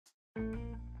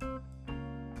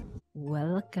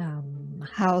Welcome.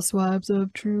 Housewives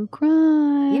of True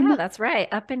Crime. Yeah, that's right.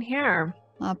 Up in here.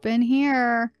 Up in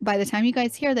here. By the time you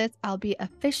guys hear this, I'll be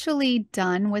officially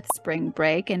done with spring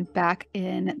break and back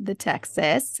in the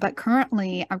Texas. But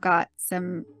currently, I've got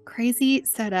some crazy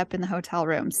setup in the hotel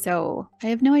room. So I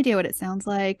have no idea what it sounds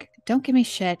like. Don't give me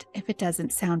shit if it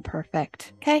doesn't sound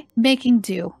perfect. Okay? Making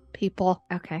do, people.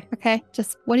 Okay. Okay?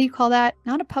 Just, what do you call that?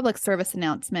 Not a public service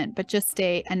announcement, but just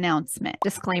a announcement.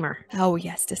 Disclaimer. Oh,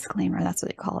 yes, disclaimer. That's what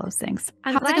they call those things.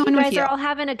 I'm How's it glad you going with guys are all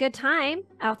having a good time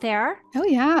out there. Oh,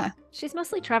 yeah. She's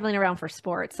mostly traveling around for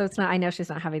sports, so it's not. I know she's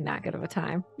not having that good of a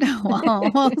time.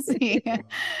 Well, we'll see.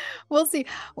 We'll see.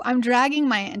 I'm dragging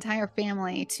my entire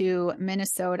family to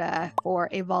Minnesota for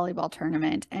a volleyball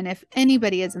tournament. And if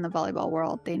anybody is in the volleyball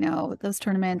world, they know those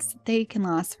tournaments, they can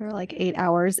last for like 8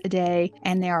 hours a day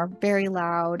and they are very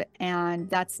loud. And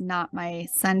that's not my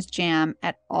son's jam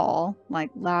at all. Like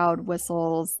loud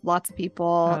whistles, lots of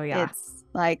people. Oh, yeah. It's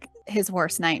like his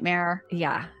worst nightmare.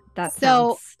 Yeah, that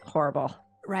sounds horrible.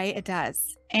 Right, it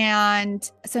does. And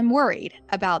so I'm worried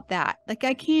about that. Like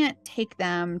I can't take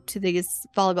them to these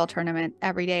volleyball tournaments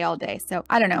every day, all day. So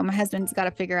I don't know. My husband's got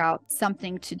to figure out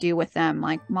something to do with them,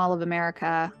 like Mall of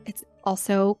America. It's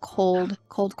also cold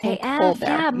there.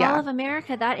 Yeah, Mall of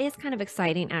America. That is kind of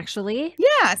exciting, actually.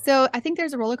 Yeah. So I think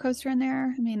there's a roller coaster in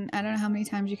there. I mean, I don't know how many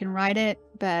times you can ride it,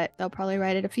 but they'll probably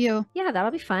ride it a few. Yeah,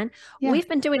 that'll be fun. Yeah. We've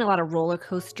been doing a lot of roller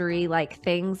coastery like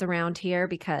things around here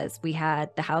because we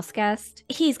had the house guest.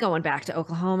 He's going back to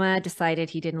Oklahoma, decided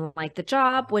he didn't like the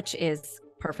job, which is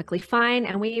perfectly fine.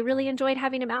 And we really enjoyed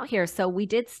having him out here. So we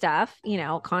did stuff,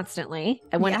 constantly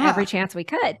and when every chance we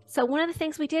could. So one of the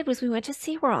things we did was we went to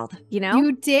SeaWorld,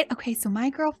 You did? Okay. So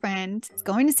my girlfriend is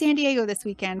going to San Diego this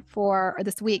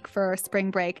week for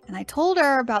spring break. And I told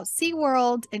her about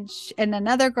SeaWorld and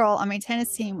another girl on my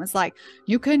tennis team was like,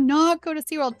 you cannot go to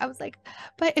SeaWorld. I was like,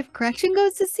 but if Gretchen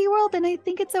goes to SeaWorld, then I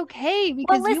think it's okay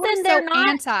because you were so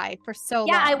anti for so long.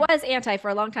 Yeah, I was anti for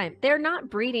a long time. They're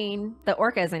not breeding the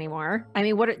orcas anymore. I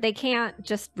mean, they can't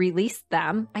just release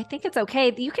them. I think it's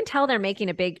okay. You can tell they're making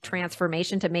a big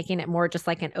transformation to making it more just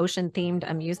like an ocean themed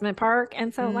amusement park.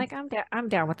 And so I'm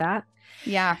down with that.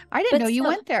 Yeah. I didn't know you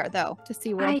went there though to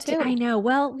SeaWorld too. I know.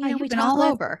 Well, we've been all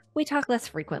over. We talk less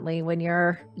frequently when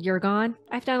you're gone.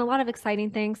 I've done a lot of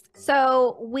exciting things.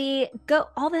 So we go,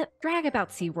 all the drag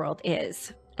about SeaWorld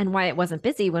is, and why it wasn't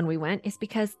busy when we went is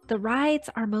because the rides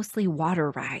are mostly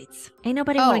water rides. Ain't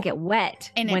nobody want to get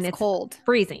wet when it's cold,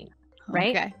 freezing.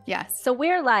 Right? Okay. Yes. So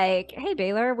we're like, hey,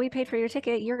 Baylor, we paid for your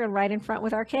ticket. You're going to ride in front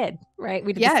with our kid. Right?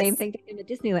 We did the same thing in the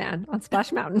Disneyland on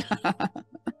Splash Mountain.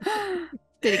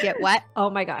 Did it get wet? Oh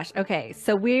my gosh. Okay.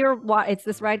 So it's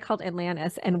this ride called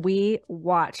Atlantis and we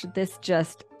watched this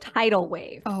just tidal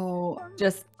wave. Oh,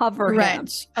 just hover him.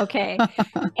 Okay.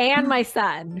 And my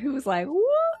son who was like,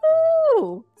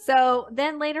 woohoo. So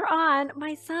then later on,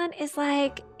 my son is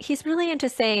like, he's really into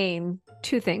saying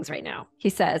two things right now. He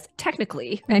says,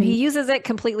 technically, and he uses it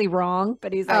completely wrong,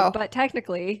 but he's like, but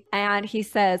technically. And he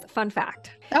says, fun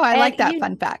fact. Oh, I like that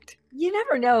fun fact. You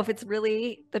never know if it's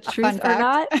really the truth or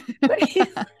not, but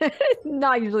it's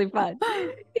not usually fun.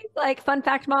 He's like, fun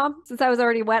fact, Mom, since I was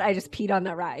already wet, I just peed on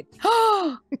that ride.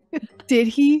 Did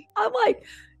he? I'm like,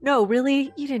 no,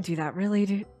 really? You didn't do that, really?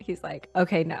 Dude? He's like,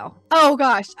 okay, no. Oh,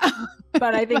 gosh.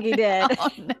 But I think he did. Oh,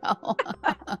 no.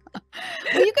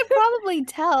 Well, you could probably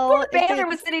tell. Poor Banner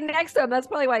was sitting next to him. That's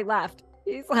probably why he left.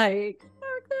 He's like,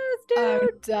 dude. I'm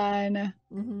done.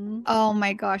 Mm-hmm. Oh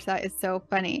my gosh, that is so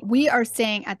funny. We are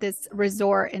staying at this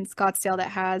resort in Scottsdale that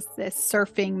has this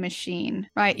surfing machine,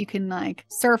 right? You can like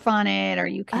surf on it or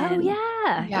you can.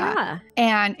 Oh, yeah.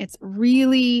 And it's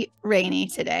really rainy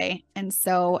today. And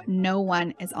so no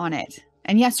one is on it.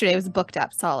 And yesterday was booked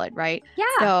up solid, right? Yeah.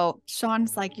 So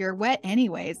Sean's like, you're wet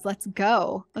anyways. Let's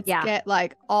go. Let's get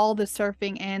like all the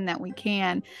surfing in that we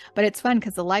can. But it's fun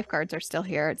because the lifeguards are still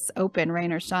here. It's open,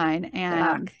 rain or shine.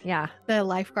 And the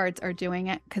lifeguards are doing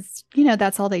it because,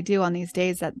 that's all they do on these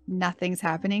days that nothing's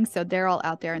happening. So they're all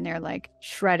out there and they're like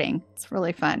shredding. It's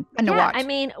really fun to watch. I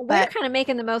mean, we're kind of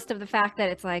making the most of the fact that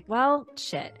it's like, well,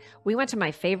 shit. We went to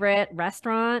my favorite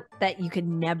restaurant that you could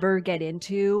never get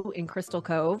into in Crystal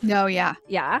Cove. No, yeah.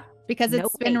 Yeah. Because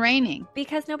it's been raining.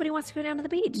 Because nobody wants to go down to the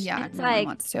beach. Yeah, it's no one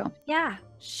wants to. Yeah.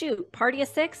 Shoot, party of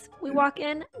 6, we walk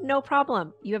in, no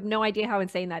problem. You have no idea how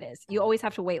insane that is. You always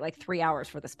have to wait like 3 hours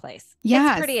for this place.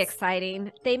 Yes. It's pretty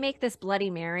exciting. They make this Bloody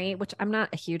Mary, which I'm not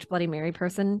a huge Bloody Mary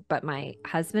person, but my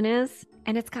husband is.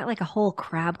 And it's got like a whole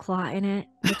crab claw in it.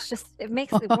 It's just, it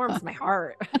warms my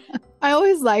heart. I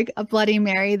always like a Bloody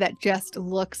Mary that just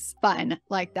looks fun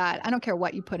like that. I don't care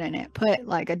what you put in it. Put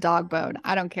like a dog bone.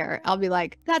 I don't care. I'll be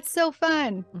like, that's so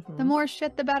fun. Mm-hmm. The more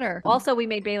shit, the better. Also, we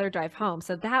made Baylor drive home.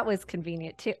 So that was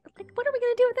convenient too. Like, what are we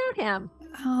going to do without him?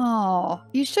 Oh,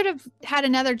 you should have had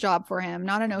another job for him,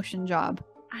 not an ocean job.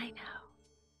 I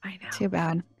know. Too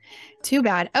bad. Too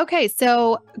bad. Okay,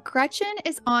 so Gretchen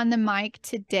is on the mic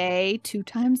today 2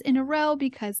 times in a row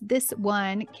because this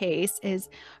one case is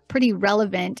pretty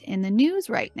relevant in the news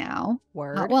right now.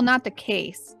 Well, not the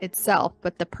case itself,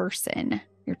 but the person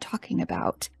you're talking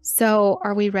about. So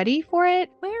are we ready for it?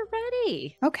 We're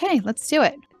ready. Okay, let's do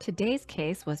it. Today's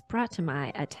case was brought to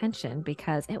my attention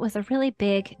because it was a really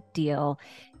big deal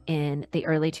in the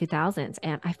early 2000s,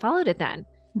 and I followed it then.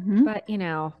 Mm-hmm. But,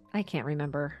 I can't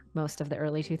remember most of the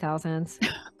early 2000s.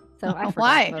 So I forgot.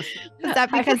 Why? Is that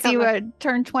because you had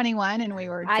turned 21 and we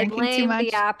were drinking too much?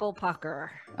 The apple pucker.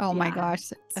 Oh my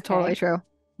gosh. It's totally true.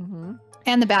 Mm-hmm.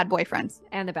 And the bad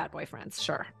boyfriends.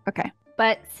 Sure. Okay.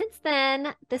 But since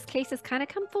then, this case has kind of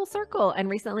come full circle and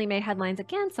recently made headlines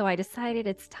again. So I decided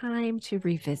it's time to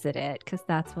revisit it because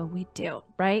that's what we do,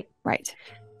 right? Right.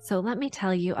 So let me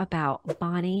tell you about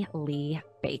Bonny Lee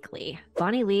Bakley.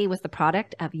 Bonny Lee was the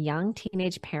product of young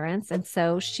teenage parents, and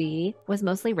so she was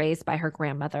mostly raised by her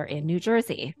grandmother in New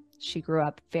Jersey. She grew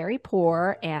up very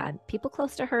poor, and people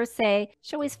close to her say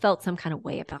she always felt some kind of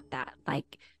way about that,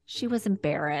 like she was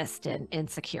embarrassed and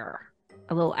insecure,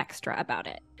 a little extra about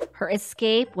it. Her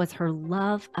escape was her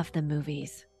love of the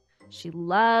movies. She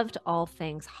loved all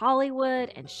things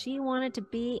Hollywood, and she wanted to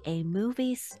be a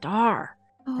movie star.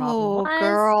 Oh,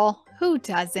 girl. Who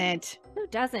doesn't? Who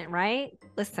doesn't, right?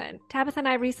 Listen, Tabitha and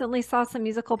I recently saw some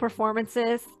musical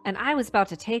performances, and I was about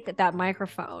to take that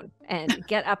microphone and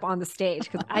get up on the stage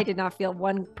because I did not feel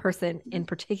one person in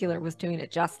particular was doing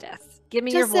it justice. Give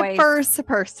me your voice. Just the first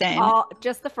person.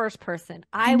 Just the first person.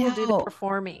 I will do the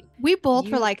performing. We both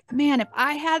were like, man, if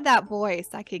I had that voice,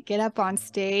 I could get up on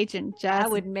stage and just I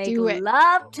would make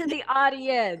love to the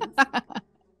audience.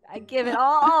 I give it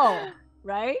all.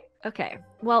 Right? Okay.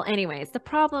 Well, anyways, the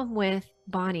problem with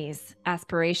Bonnie's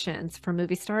aspirations for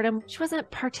movie stardom, she wasn't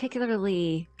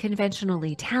particularly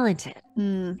conventionally talented.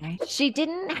 Okay? She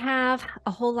didn't have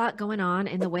a whole lot going on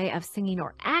in the way of singing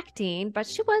or acting, but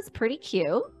she was pretty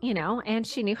cute, and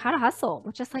she knew how to hustle,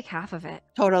 which is like half of it.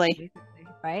 Totally.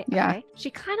 Right? Yeah. Okay. She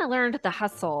kind of learned the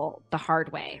hustle the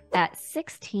hard way. At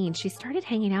 16, she started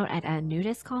hanging out at a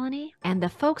nudist colony, and the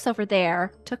folks over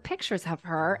there took pictures of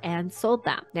her and sold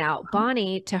them. Now,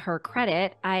 Bonnie, to her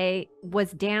credit, I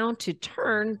was down to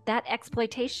turn that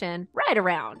exploitation right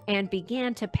around and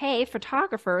began to pay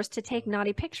photographers to take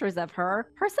naughty pictures of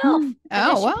her herself. She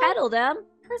peddled them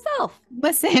herself.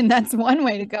 Listen, that's one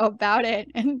way to go about it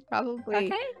and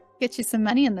probably get you some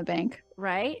money in the bank.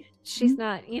 Right? She's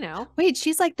not, Wait,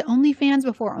 she's like the OnlyFans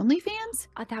before OnlyFans?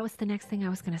 That was the next thing I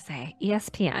was going to say.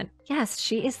 ESPN. Yes,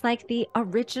 she is like the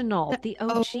original, the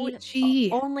OG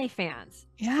OnlyFans.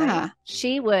 Yeah. Right?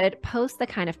 She would post the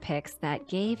kind of pics that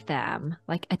gave them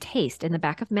like a taste in the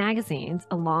back of magazines,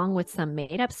 along with some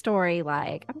made up story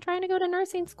like, I'm trying to go to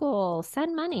nursing school,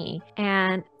 send money.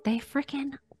 And they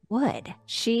freaking would.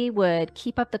 She would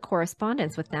keep up the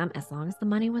correspondence with them as long as the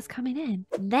money was coming in.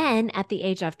 Then at the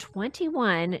age of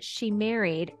 21, she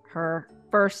married her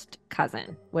first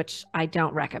cousin, which I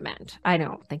don't recommend. I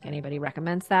don't think anybody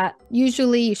recommends that.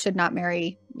 Usually you should not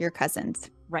marry your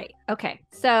cousins. Right. Okay.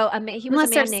 So he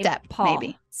was unless a man named step, Paul.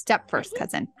 Maybe. Step first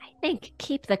cousin. I think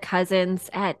keep the cousins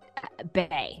at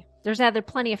bay. There's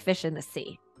plenty of fish in the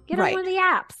sea. Get on one of the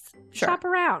apps. Sure. Shop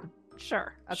around.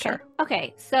 Sure. Okay. Sure.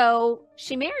 Okay. So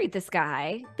she married this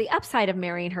guy. The upside of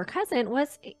marrying her cousin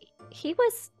was he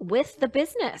was with the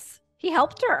business. He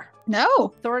helped her.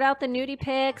 No. Sort out the nudie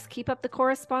pics, keep up the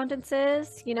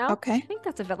correspondences, Okay. I think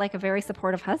that's a very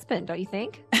supportive husband, don't you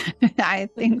think? I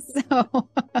think so.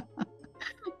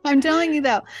 I'm telling you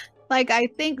though, I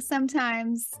think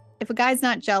sometimes if a guy's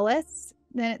not jealous,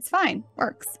 then it's fine.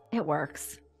 Works. It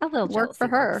works. A little work for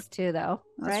her too, though.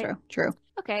 That's right? True.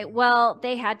 Okay. Well,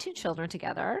 they had 2 children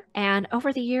together. And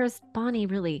over the years, Bonnie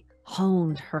really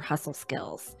honed her hustle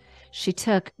skills. She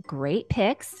took great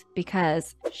pics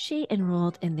because she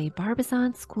enrolled in the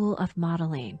Barbizon School of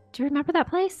Modeling. Do you remember that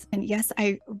place? And yes,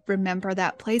 I remember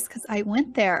that place because I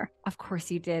went there. Of course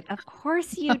you did. Of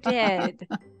course you did.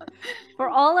 For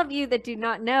all of you that do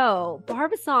not know,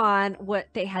 Barbizon,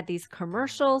 they had these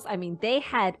commercials. I mean, they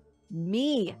had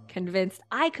me convinced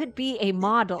I could be a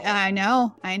model. I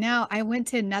know. I went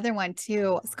to another one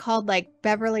too. It's called like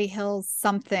Beverly Hills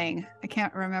something. I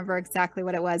can't remember exactly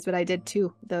what it was, but I did 2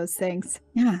 of those things.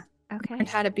 Yeah. Okay. Learned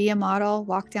how to be a model,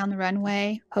 walk down the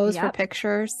runway, pose for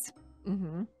pictures.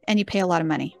 And you pay a lot of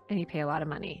money.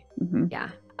 Yeah.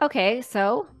 Okay,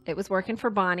 so it was working for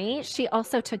Bonny. She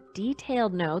also took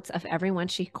detailed notes of everyone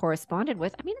she corresponded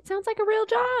with. I mean, it sounds like a real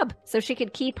job. So she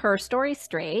could keep her story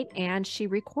straight, and she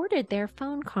recorded their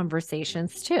phone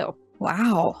conversations too.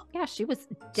 Wow. Yeah, she was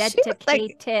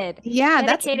dedicated.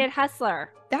 Dedicated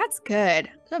hustler. That's good.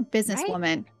 A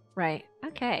businesswoman. Right.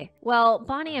 Okay. Well,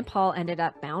 Bonny and Paul ended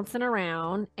up bouncing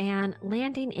around and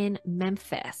landing in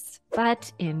Memphis.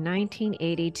 But in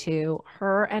 1982,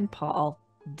 her and Paul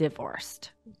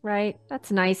divorced. Right?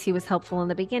 That's nice. He was helpful in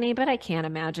the beginning, but I can't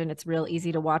imagine it's real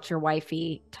easy to watch your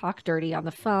wifey talk dirty on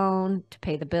the phone to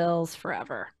pay the bills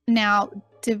forever. Now,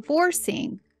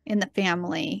 divorcing in the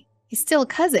family, he's still a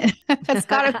cousin. That's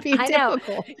got to be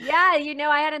difficult. Yeah,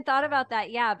 I hadn't thought about that.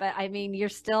 Yeah, but I mean, you're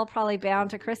still probably bound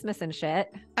to Christmas and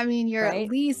shit. I mean, you're at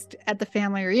least at the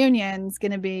family reunions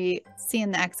going to be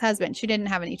seeing the ex-husband. She didn't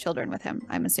have any children with him,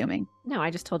 I'm assuming. No,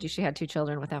 I just told you she had 2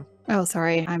 children with him. Oh,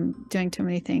 sorry. I'm doing too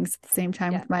many things at the same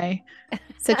time with my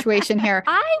situation here.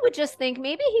 I would just think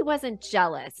maybe he wasn't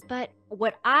jealous, but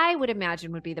what I would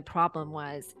imagine would be the problem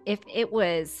was if it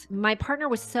was my partner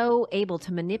was so able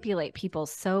to manipulate people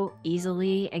so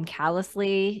easily and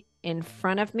callously in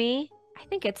front of me. I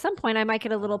think at some point I might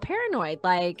get a little paranoid.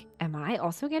 Like, am I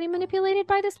also getting manipulated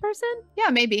by this person? Yeah,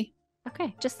 maybe.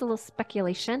 Okay, just a little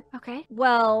speculation. Okay.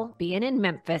 Well, being in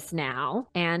Memphis now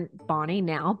and Bonny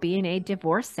now being a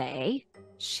divorcee,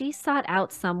 she sought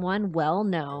out someone well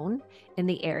known in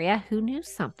the area who knew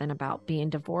something about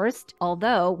being divorced.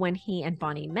 Although when he and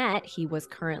Bonny met, he was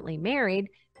currently married.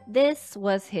 This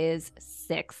was his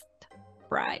 6th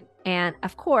bride. And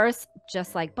of course,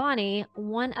 just like Bonny,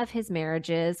 one of his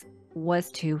marriages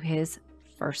was to his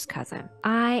first cousin.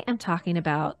 I am talking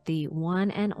about the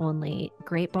one and only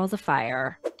Great Balls of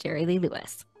Fire, Jerry Lee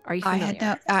Lewis. Are you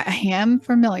familiar? I am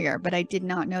familiar, but I did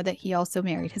not know that he also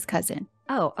married his cousin.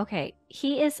 Oh, okay.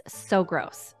 He is so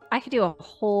gross. I could do a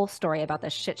whole story about the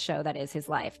shit show that is his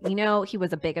life. He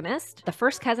was a bigamist. The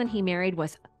first cousin he married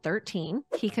was 13.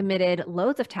 He committed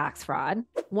loads of tax fraud.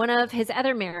 One of his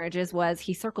other marriages was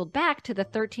he circled back to the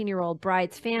 13-year-old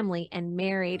bride's family and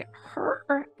married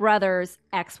her brother's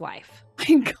ex-wife.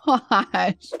 My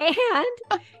gosh.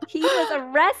 And he was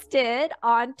arrested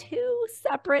on 2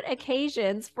 separate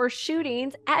occasions for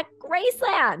shootings at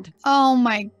Graceland. Oh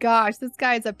my gosh, this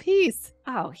guy's a piece.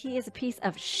 Oh, he is a piece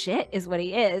of shit is what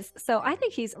he is. So I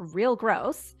think he's real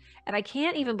gross. And I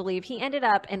can't even believe he ended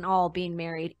up in all being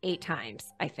married 8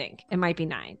 times, I think. It might be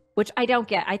 9, which I don't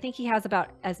get. I think he has about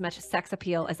as much sex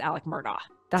appeal as Alec Murdaugh.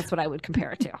 That's what I would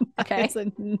compare it to. Okay. So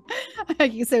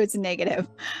it's negative.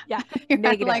 Yeah. You're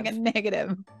negative. Like a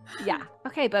negative. Yeah.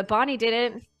 Okay. But Bonny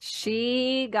didn't.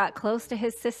 She got close to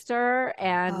his sister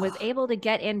and was able to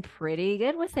get in pretty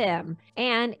good with him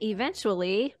and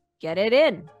eventually get it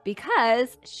in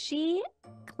because she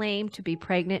claimed to be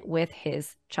pregnant with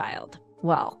his child.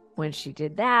 Well, when she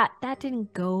did that, that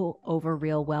didn't go over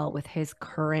real well with his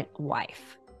current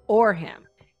wife or him.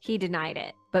 He denied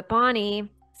it. But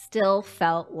Bonny still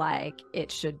felt like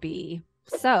it should be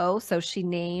so she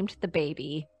named the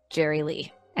baby Jerry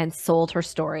Lee and sold her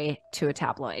story to a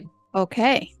tabloid.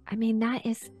 Okay. I mean, that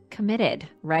is committed,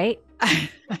 right?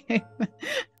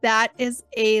 That is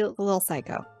a little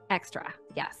psycho. Extra.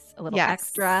 Yes. A little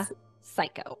extra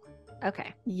psycho.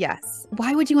 Okay. Yes.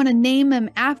 Why would you want to name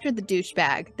him after the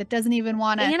douchebag that doesn't even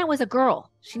want to? And it was a girl.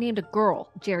 She named a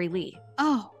girl Jerry Lee.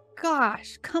 Oh,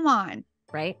 gosh. Come on.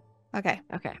 Right? Okay.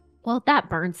 Okay. Well, that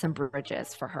burned some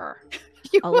bridges for her.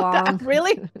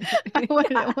 Really?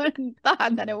 I wouldn't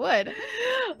thought that it would.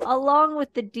 Along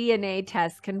with the DNA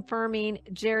test confirming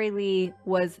Jerry Lee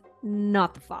was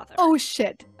not the father. Oh,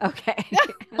 shit. Okay.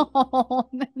 Oh,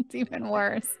 that's even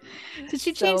worse. Did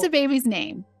she change the baby's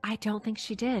name? I don't think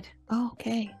she did. Oh,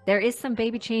 okay. There is some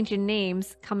baby changing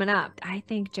names coming up. I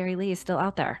think Jerry Lee is still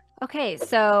out there. Okay,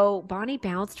 so Bonny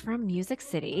bounced from Music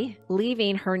City,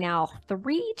 leaving her now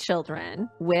 3 children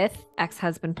with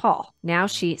ex-husband Paul. Now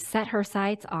she set her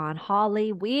sights on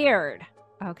Holly Weird.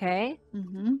 Okay?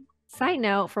 Mm-hmm. Side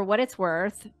note, for what it's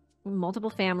worth, multiple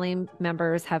family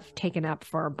members have taken up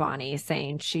for Bonny,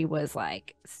 saying she was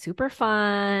like super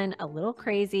fun, a little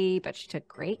crazy, but she took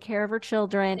great care of her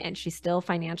children and she still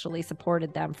financially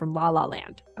supported them from La La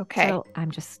Land. Okay. So I'm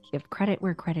just give credit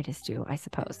where credit is due, I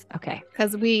suppose. Okay.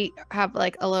 Because we have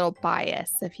like a little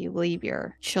bias if you leave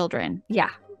your children.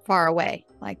 Yeah. far away.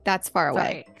 Like that's far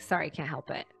away. Sorry, can't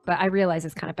help it. But I realize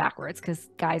it's kind of backwards because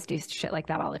guys do shit like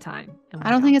that all the time. I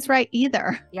don't think it's right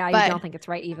either. Yeah, you don't think it's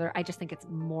right either. I just think it's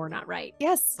more not right.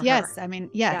 Yes. I mean,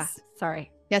 yes. Yeah,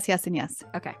 sorry. Yes, and yes.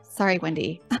 Okay. Sorry,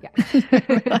 Wendy. Yeah.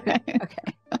 Okay.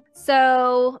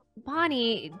 So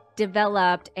Bonny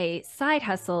developed a side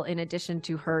hustle in addition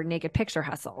to her naked picture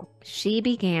hustle. She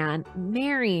began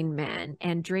marrying men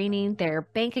and draining their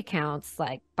bank accounts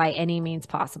like by any means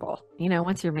possible. You know,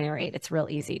 once you're married, it's real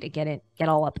easy to get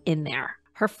all up in there.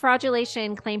 Her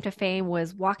fraudulation claim to fame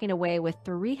was walking away with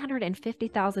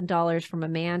 $350,000 from a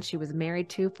man she was married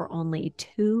to for only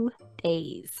 2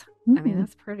 days. I mean,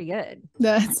 that's pretty good.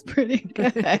 That's pretty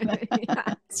good.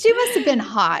 Yeah. She must have been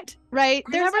hot, right?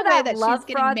 There's no way that she's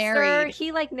getting married.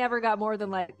 He like never got more than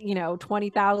like,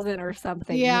 20,000 or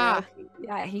something. Yeah.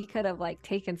 Yeah. He could have like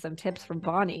taken some tips from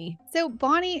Bonny. So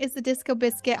Bonny is the disco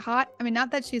biscuit hot? I mean,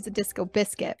 not that she's a disco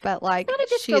biscuit, but like not a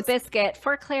disco biscuit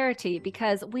for clarity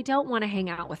because we don't want to hang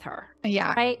out with her.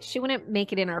 Yeah. Right? She wouldn't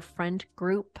make it in our friend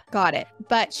group. Got it.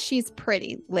 But she's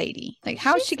pretty lady. Like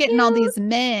how is she getting all these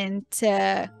men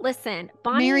to listen?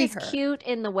 Bonny is cute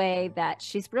in the way that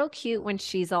she's real cute when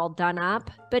she's all done up,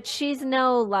 but she's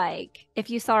no like if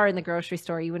you saw her in the grocery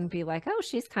store, you wouldn't be like, oh,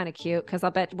 she's kind of cute. Because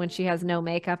I'll bet when she has no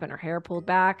makeup and her hair pulled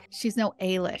back, she's no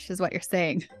Ailish, is what you're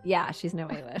saying. Yeah, she's no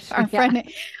Ailish.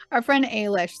 Our friend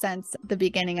Ailish, since the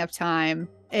beginning of time,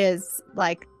 is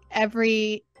like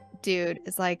every dude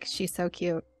is like, she's so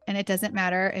cute. And it doesn't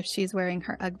matter if she's wearing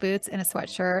her Ugg boots and a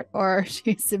sweatshirt or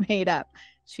she's made up.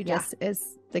 She just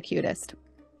is the cutest.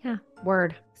 Yeah,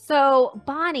 word. So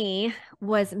Bonny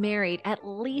was married at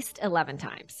least 11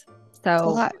 times.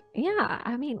 So yeah,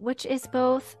 I mean, which is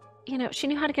both, she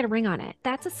knew how to get a ring on it.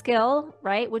 That's a skill,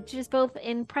 right? Which is both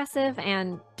impressive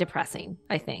and depressing,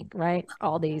 I think, right?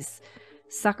 All these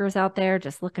suckers out there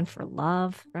just looking for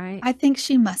love, right? I think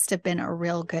she must have been a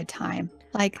real good time.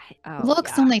 Like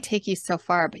looks only take you so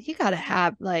far, but you got to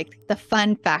have like the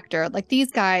fun factor. Like these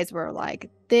guys were like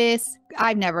this.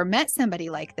 I've never met somebody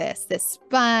like this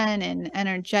fun and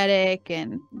energetic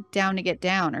and down to get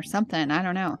down or something. I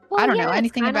don't know. I don't know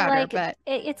anything about her, but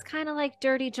it's kind of like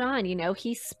Dirty John.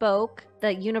 He spoke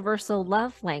the universal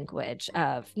love language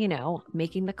of,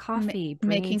 making the coffee,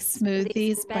 making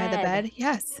smoothies by the bed.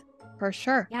 Yes, for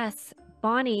sure. Yes.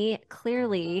 Bonny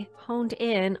clearly honed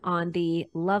in on the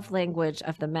love language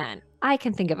of the men. I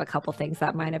can think of a couple things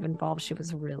that might have involved she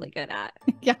was really good at.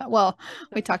 Yeah, well,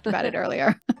 we talked about it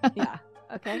earlier. Yeah.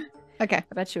 Okay. I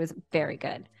bet she was very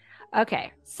good.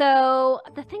 Okay. So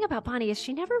the thing about Bonny is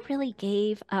she never really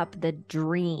gave up the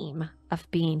dream of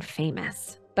being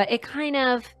famous, but it kind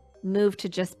of moved to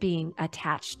just being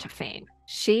attached to fame.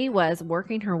 She was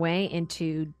working her way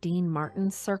into Dean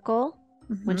Martin's circle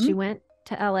when she went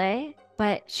to LA,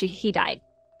 but he died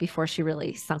before she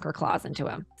really sunk her claws into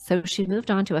him. So she moved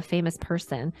on to a famous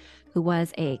person who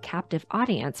was a captive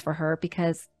audience for her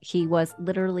because he was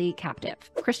literally captive.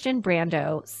 Christian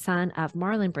Brando, son of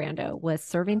Marlon Brando, was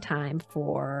serving time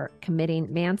for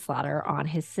committing manslaughter on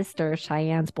his sister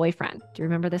Cheyenne's boyfriend. Do you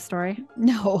remember this story?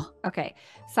 No. Okay.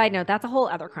 Side note, that's a whole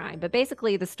other crime. But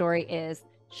basically the story is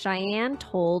Cheyenne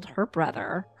told her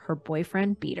brother her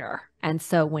boyfriend beat her. And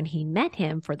so when he met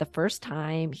him for the first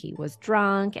time, he was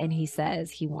drunk and he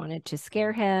says he wanted to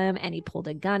scare him and he pulled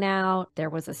a gun out. There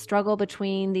was a struggle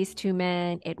between these two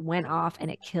men. It went off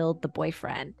and it killed the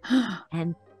boyfriend.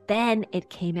 And then it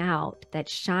came out that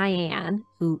Cheyenne,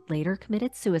 who later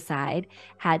committed suicide,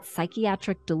 had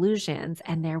psychiatric delusions,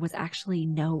 and there was actually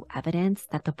no evidence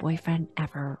that the boyfriend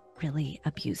ever really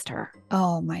abused her.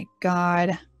 Oh my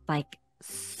God. Like,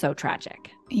 so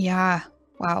tragic. Yeah.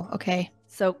 Wow. Okay.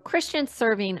 So Christian's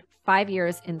serving 5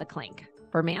 years in the Clink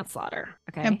for manslaughter.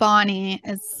 Okay. And Bonny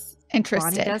is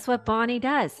interested. Bonny does what Bonny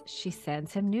does. She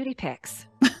sends him nudie pics.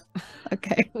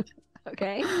 Okay.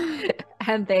 Okay.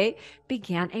 And they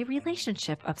began a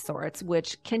relationship of sorts,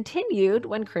 which continued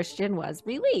when Christian was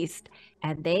released.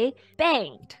 And they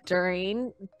banged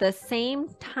during the same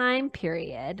time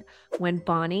period when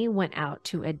Bonny went out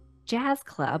to a jazz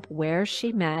club where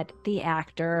she met the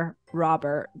actor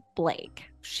Robert Blake.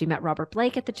 She met Robert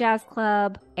Blake at the jazz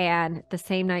club, and the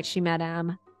same night she met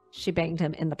him, she banged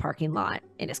him in the parking lot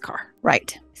in his car.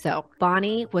 Right. So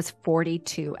Bonny was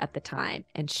 42 at the time,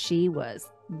 and she was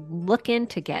looking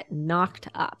to get knocked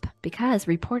up because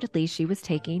reportedly she was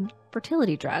taking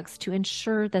fertility drugs to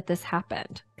ensure that this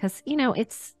happened. Because,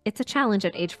 it's a challenge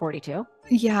at age 42.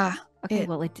 Yeah. Okay,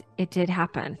 well, it did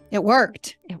happen. It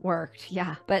worked. It worked,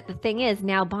 yeah. But the thing is,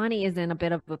 now Bonny is in a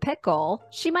bit of a pickle.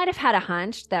 She might have had a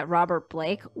hunch that Robert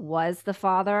Blake was the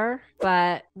father,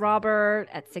 but Robert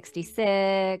at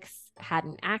 66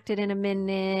 hadn't acted in a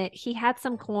minute. He had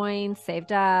some coins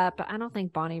saved up, but I don't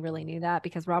think Bonny really knew that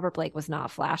because Robert Blake was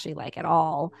not flashy like at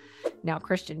all. Now,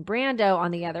 Christian Brando,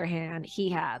 on the other hand, he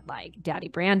had like Daddy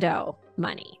Brando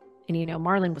money. And,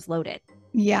 Marlon was loaded.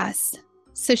 Yes.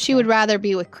 So she would rather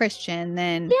be with Christian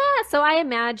than so I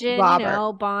imagine,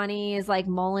 Robert. Bonny is like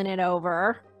mulling it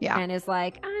over and is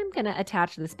like, I'm going to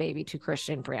attach this baby to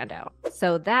Christian Brando.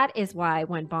 So that is why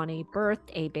when Bonny birthed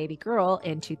a baby girl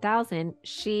in 2000,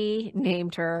 she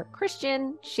named her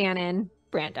Christian Shannon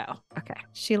Brando. Okay.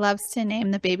 She loves to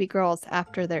name the baby girls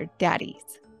after their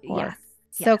daddies. Yes.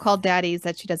 So-called daddies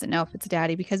that she doesn't know if it's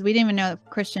daddy because we didn't even know if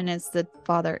Christian is the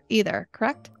father either,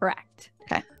 correct? Correct.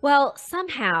 Okay. Well,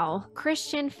 somehow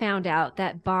Christian found out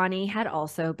that Bonny had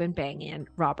also been banging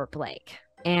Robert Blake.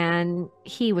 And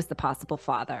he was the possible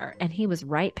father. And he was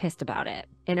right pissed about it.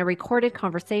 In a recorded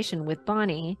conversation with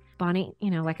Bonny,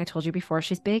 like I told you before,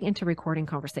 she's big into recording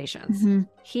conversations. Mm-hmm.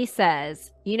 He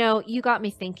says, you got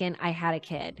me thinking I had a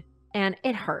kid. And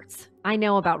it hurts. I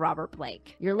know about Robert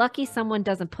Blake. You're lucky someone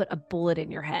doesn't put a bullet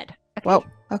in your head. Okay. Whoa.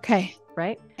 Okay.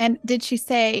 Right? And did she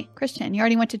say, Christian, you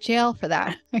already went to jail for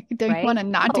that. Don't you want to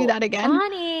not do that again?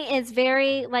 Bonny is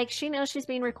very, she knows she's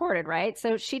being recorded, right?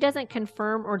 So she doesn't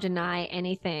confirm or deny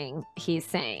anything he's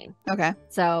saying. Okay.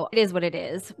 So it is what it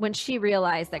is. When she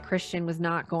realized that Christian was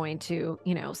not going to,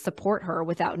 support her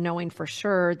without knowing for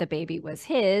sure the baby was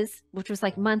his, which was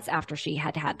like months after she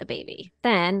had had the baby.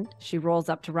 Then she rolls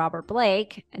up to Robert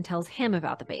Blake and tells him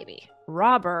about the baby.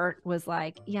 Robert was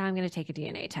like, yeah, I'm going to take a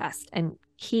DNA test. And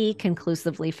he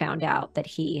conclusively found out that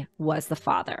he was the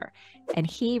father. And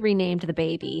he renamed the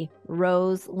baby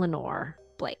Rose Lenore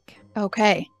Blake.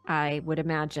 Okay. I would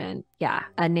imagine,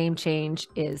 a name change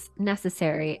is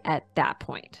necessary at that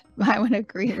point. I would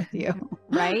agree with you.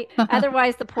 Right?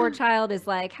 Otherwise, the poor child is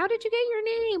like, how did you get your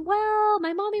name? Well,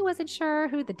 my mommy wasn't sure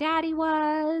who the daddy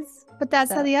was. But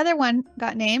that's how the other one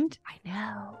got named. I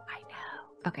know.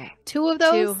 Okay. 2 of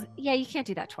those? 2. Yeah, you can't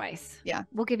do that twice. Yeah.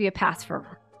 We'll give you a pass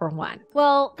for 1.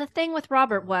 Well, the thing with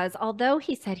Robert was, although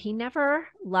he said he never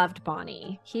loved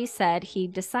Bonny, he said he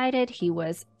decided he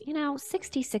was,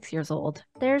 66 years old.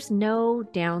 There's no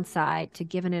downside to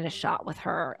giving it a shot with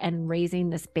her and raising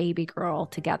this baby girl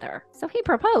together. So he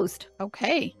proposed.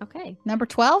 Okay. Number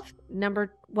 12?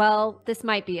 This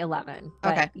might be 11.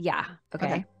 But okay. Yeah.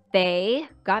 Okay. They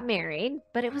got married,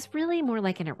 but it was really more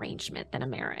like an arrangement than a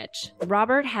marriage.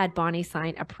 Robert had Bonny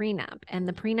sign a prenup, and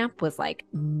the prenup was like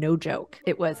no joke.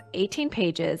 It was 18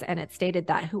 pages, and it stated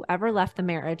that whoever left the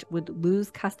marriage would lose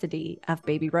custody of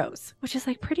baby Rose, which is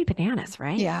like pretty bananas,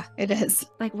 right? Yeah, it is.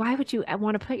 Like, why would you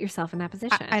want to put yourself in that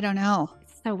position? I don't know.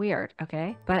 It's so weird.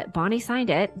 Okay. But Bonny signed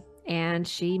it. And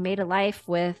she made a life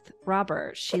with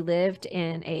Robert. She lived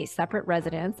in a separate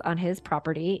residence on his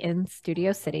property in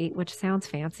Studio City, which sounds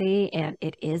fancy, and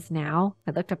it is now.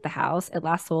 I looked up the house. It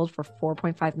last sold for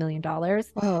 $4.5 million.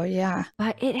 Oh, yeah.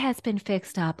 But it has been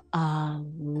fixed up a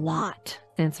lot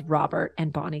since Robert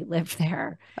and Bonny lived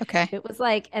there. Okay. It was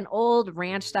like an old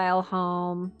ranch-style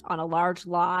home on a large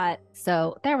lot.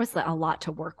 So there was a lot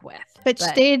to work with. But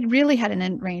they really had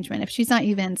an arrangement if she's not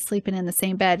even sleeping in the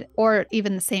same bed or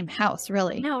even the same house,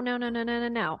 really.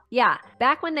 No. Yeah.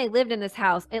 Back when they lived in this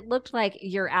house, it looked like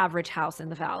your average house in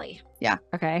the valley. Yeah.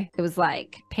 Okay. It was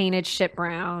like painted shit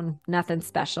brown, nothing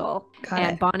special.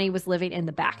 And Bonny was living in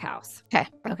the back house.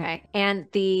 Okay. And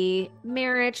the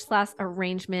marriage /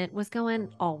 arrangement was going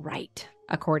all right,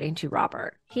 according to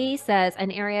Robert. He says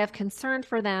an area of concern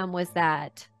for them was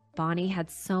that Bonny had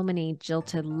so many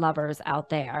jilted lovers out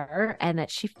there and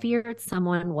that she feared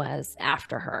someone was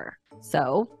after her.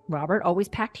 So Robert always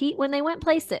packed heat when they went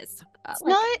places.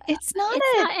 It's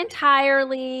not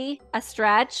entirely a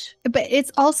stretch. But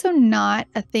it's also not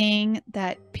a thing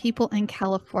that people in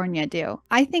California do.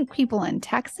 I think people in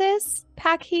Texas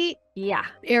pack heat. Yeah.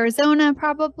 Arizona,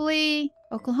 probably.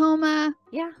 Oklahoma.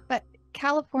 Yeah. But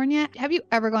California, have you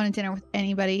ever gone to dinner with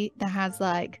anybody that has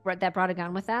that brought a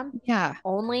gun with them? Yeah.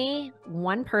 Only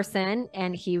one person,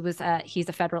 and he's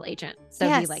a federal agent, so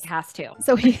yes. He has to.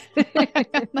 So he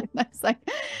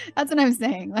that's what I'm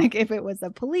saying. Like if it was a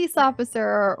police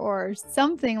officer or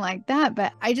something like that,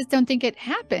 but I just don't think it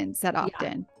happens that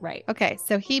often. Yeah, right. Okay,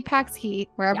 so he packs heat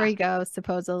wherever he goes,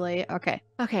 supposedly. Okay,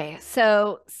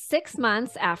 so 6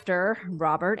 months after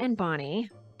Robert and Bonny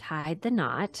tied the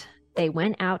knot, they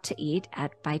went out to eat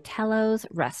at Vitello's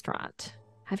restaurant.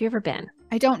 Have you ever been?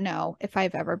 I don't know if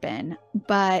I've ever been,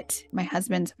 but my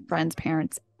husband's friend's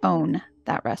parents own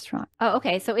that restaurant. Oh,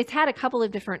 okay. So it's had a couple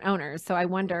of different owners. So I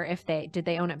wonder if did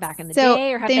they own it back in the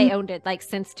day, or have they owned it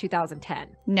since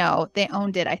 2010? No, they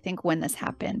owned it, I think, when this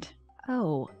happened.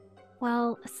 Oh,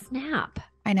 well, snap.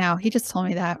 I know. He just told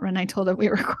me that when I told him we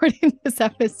were recording this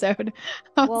episode.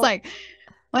 I was like,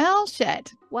 well,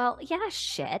 shit. Well, yeah,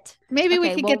 shit. Maybe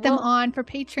we could get them on for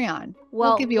Patreon.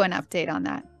 We'll give you an update on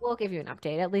that. We'll give you an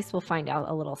update. At least we'll find out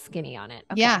a little skinny on it.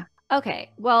 Okay. Yeah.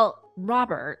 Okay. Well,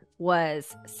 Robert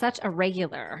was such a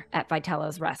regular at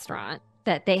Vitello's restaurant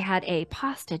that they had a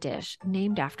pasta dish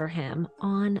named after him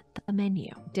on the menu.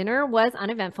 Dinner was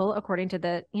uneventful, according to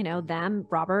them,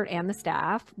 Robert and the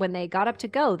staff. When they got up to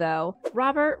go, though,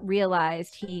 Robert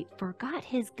realized he forgot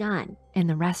his gun in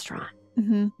the restaurant.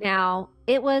 Mm-hmm. Now,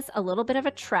 it was a little bit of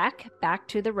a trek back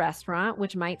to the restaurant,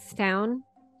 which might sound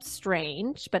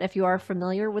strange, but if you are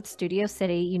familiar with Studio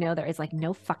City, there is like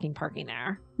no fucking parking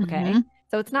there. Okay. Mm-hmm.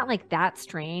 So it's not like that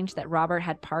strange that Robert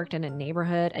had parked in a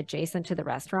neighborhood adjacent to the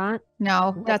restaurant.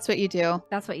 No, that's what you do.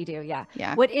 That's what you do. Yeah.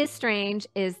 Yeah. What is strange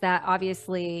is that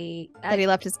obviously that he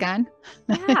left his gun.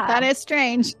 Yeah. That is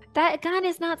strange. That gun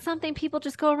is not something people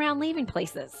just go around leaving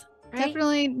places. Right?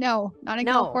 Definitely no. Not in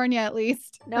California, at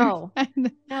least. No.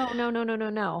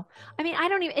 No. I mean, I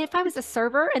don't even, if I was a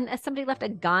server and somebody left a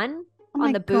gun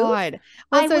on the booth, well,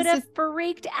 I would have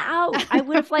freaked out. I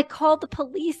would have called the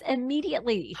police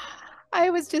immediately. I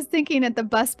was just thinking at the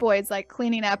busboy's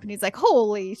cleaning up and he's like,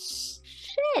 holy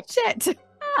shit.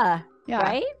 Yeah.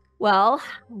 Right? Well,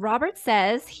 Robert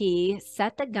says he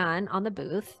set the gun on the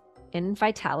booth in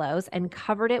Vitello's and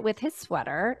covered it with his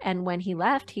sweater. And when he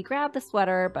left, he grabbed the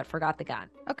sweater but forgot the gun.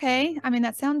 Okay. I mean,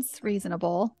 that sounds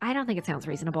reasonable. I don't think it sounds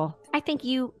reasonable. I think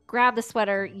you grab the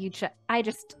sweater, I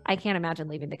can't imagine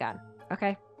leaving the gun.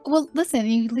 Okay. Well, listen,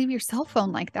 you leave your cell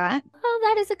phone like that. Well,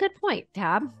 that is a good point,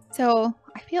 Tab. So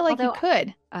I feel like you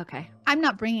could. Okay. I'm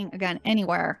not bringing a gun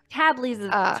anywhere. Tab leaves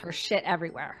her shit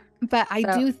everywhere. But I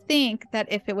do think that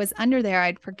if it was under there,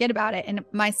 I'd forget about it. And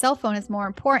my cell phone is more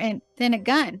important than a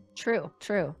gun. True.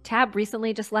 Tab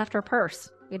recently just left her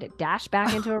purse. We had to dash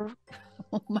back into her.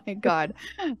 Oh my God.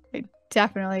 I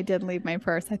definitely did leave my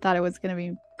purse. I thought it was going to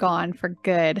be gone for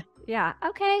good. Yeah.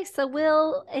 Okay.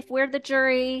 So if we're the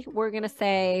jury, we're going to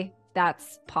say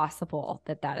that's possible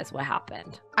that is what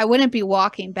happened. I wouldn't be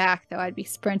walking back, though. I'd be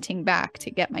sprinting back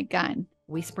to get my gun.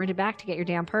 We sprinted back to get your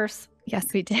damn purse.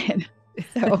 Yes, we did.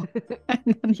 So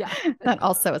yeah, that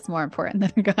also is more important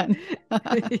than a gun.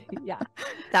 Yeah.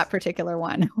 That particular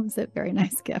one was a very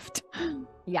nice gift.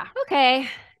 Yeah. Okay.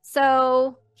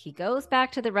 So he goes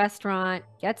back to the restaurant,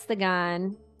 gets the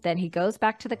gun. Then he goes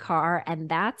back to the car, and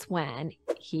that's when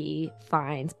he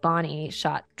finds Bonnie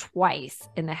shot twice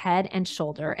in the head and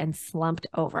shoulder and slumped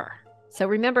over. So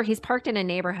remember, he's parked in a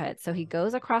neighborhood. So he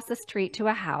goes across the street to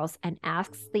a house and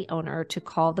asks the owner to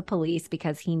call the police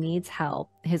because he needs help.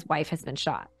 His wife has been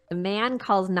shot. The man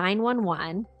calls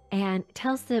 911 and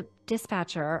tells the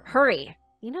dispatcher, hurry.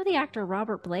 You know the actor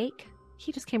Robert Blake?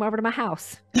 He just came over to my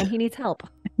house and he needs help.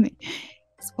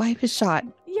 His wife is shot.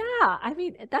 Yeah, I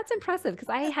mean, that's impressive because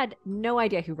I had no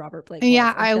idea who Robert Blake was.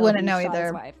 Yeah, I wouldn't know either.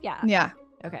 His wife. Yeah. Yeah.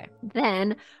 Okay.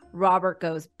 Then Robert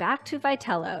goes back to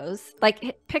Vitello's.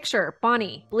 Picture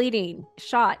Bonnie bleeding,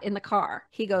 shot in the car.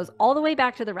 He goes all the way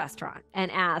back to the restaurant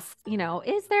and asks,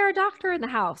 is there a doctor in the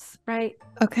house? Right?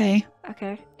 Okay.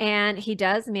 And he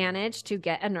does manage to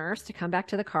get a nurse to come back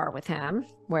to the car with him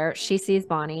where she sees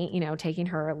Bonnie, taking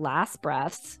her last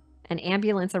breaths. An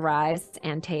ambulance arrives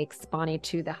and takes Bonnie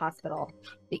to the hospital.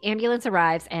 The ambulance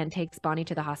arrives and takes Bonnie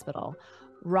to the hospital.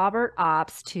 Robert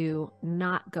opts to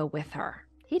not go with her.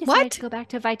 He decided to go back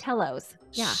to Vitello's.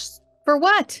 Yeah. For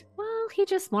what? Well, he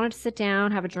just wanted to sit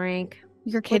down, have a drink.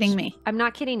 You're kidding me. I'm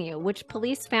not kidding you, which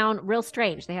police found real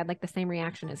strange. They had the same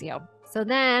reaction as you. So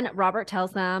then Robert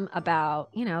tells them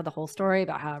about, the whole story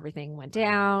about how everything went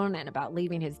down and about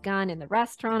leaving his gun in the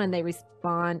restaurant. And they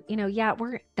respond,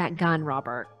 we're that gun,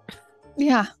 Robert.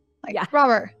 Yeah.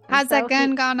 Robert, has that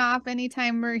gun gone off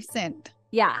anytime recent?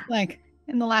 Yeah.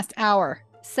 In the last hour.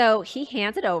 So he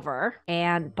hands it over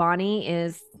and Bonnie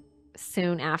is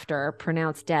soon after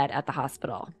pronounced dead at the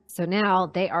hospital. So now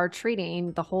they are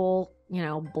treating the whole,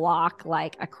 block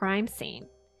like a crime scene.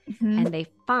 Mm-hmm. And they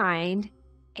find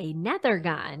another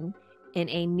gun in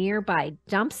a nearby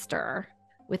dumpster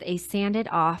with a sanded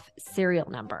off serial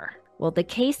number. Well, the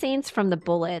casings from the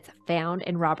bullets found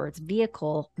in Robert's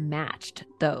vehicle matched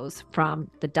those from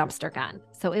the dumpster gun.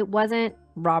 So it wasn't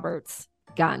Robert's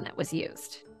gun that was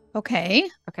used. Okay.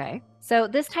 So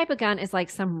this type of gun is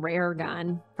some rare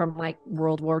gun from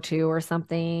World War II or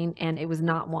something. And it was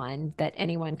not one that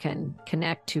anyone can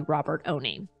connect to Robert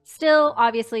owning. Still,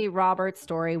 obviously, Robert's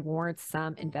story warrants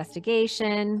some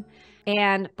investigation.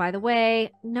 And by the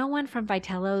way, no one from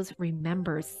Vitello's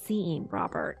remembers seeing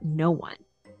Robert. No one.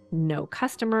 No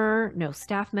customer, no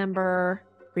staff member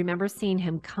remembers seeing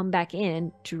him come back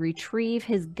in to retrieve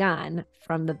his gun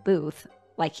from the booth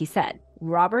like he said.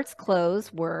 Robert's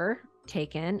clothes were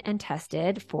taken and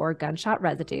tested for gunshot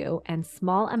residue, and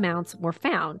small amounts were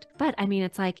found. But I mean,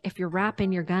 it's like if you're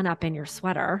wrapping your gun up in your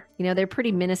sweater, you know, they're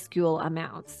pretty minuscule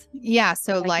amounts. Yeah.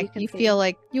 So like you feel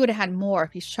like you would have had more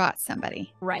if you shot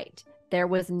somebody. Right. There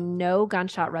was no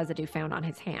gunshot residue found on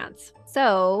his hands.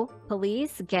 So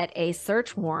police get a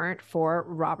search warrant for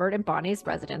Robert and Bonnie's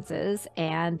residences,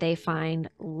 and they find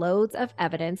loads of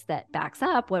evidence that backs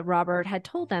up what Robert had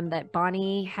told them, that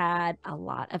Bonnie had a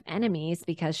lot of enemies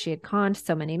because she had conned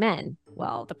so many men.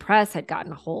 Well, the press had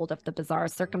gotten a hold of the bizarre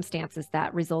circumstances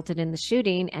that resulted in the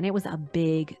shooting, and it was a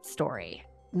big story.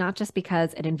 Not just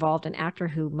because it involved an actor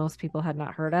who most people had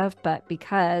not heard of, but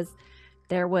because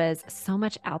there was so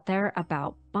much out there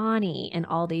about Bonnie and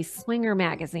all these swinger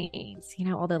magazines, you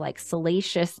know, all the like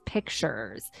salacious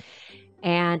pictures.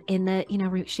 And in the, you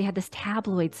know, she had this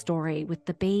tabloid story with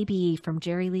the baby from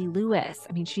Jerry Lee Lewis.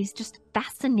 I mean, she's just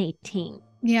fascinating.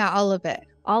 Yeah, all of it.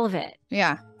 All of it.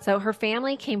 Yeah. So her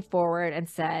family came forward and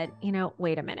said, you know,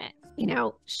 wait a minute. You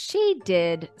know, she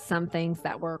did some things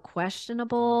that were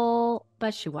questionable,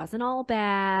 but she wasn't all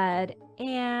bad.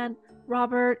 And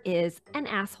Robert is an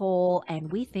asshole, and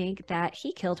we think that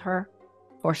he killed her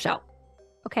for show.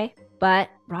 Okay. But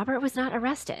Robert was not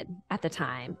arrested at the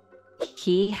time.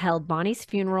 He held Bonnie's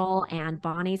funeral, and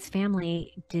Bonnie's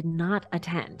family did not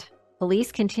attend.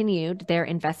 Police continued their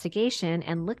investigation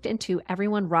and looked into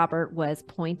everyone Robert was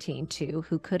pointing to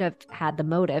who could have had the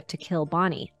motive to kill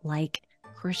Bonnie, like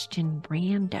Christian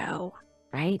Brando,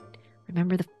 right?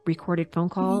 Remember the recorded phone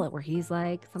call where he's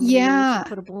like, somebody should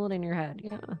put a bullet in your head.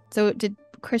 Yeah. So did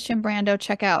Christian Brando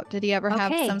check out? Did he ever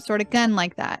have some sort of gun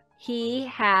like that? He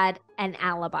had an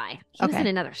alibi. He was in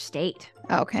another state.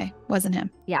 Okay. Wasn't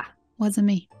him. Yeah. Wasn't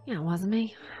me. Yeah, it wasn't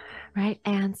me. Right.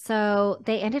 And so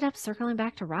they ended up circling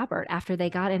back to Robert after they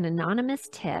got an anonymous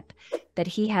tip that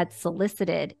he had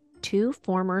solicited 2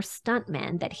 former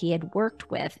stuntmen that he had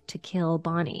worked with to kill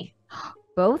Bonnie.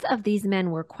 Both of these men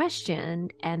were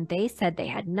questioned, and they said they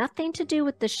had nothing to do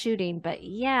with the shooting, but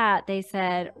yeah, they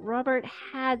said Robert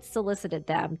had solicited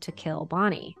them to kill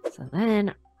Bonnie. So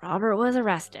then Robert was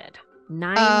arrested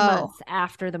 9 months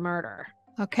after the murder.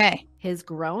 Okay. His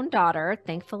grown daughter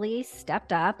thankfully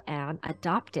stepped up and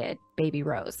adopted baby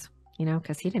Rose, you know,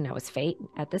 because he didn't know his fate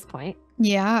at this point.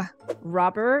 Yeah.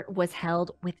 Robert was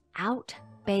held without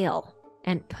bail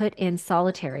and put in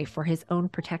solitary for his own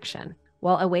protection.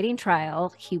 While awaiting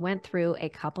trial, he went through a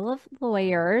couple of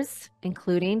lawyers,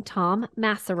 including Tom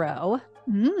Massaro,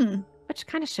 which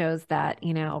kind of shows that,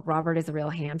 you know, Robert is a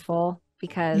real handful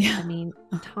because, I mean,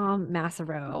 Tom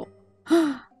Massaro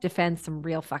defends some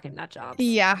real fucking nut jobs.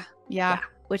 Yeah.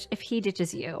 Which if he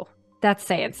ditches you, that's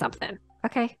saying something.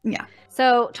 Okay. Yeah.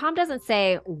 So Tom doesn't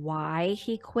say why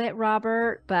he quit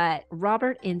Robert, but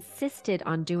Robert insisted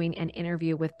on doing an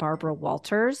interview with Barbara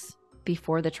Walters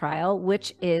before the trial,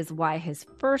 which is why his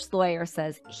first lawyer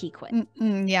says he quit.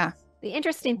 Yeah. The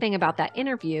interesting thing about that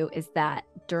interview is that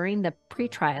during the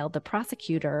pretrial, the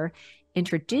prosecutor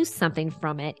introduced something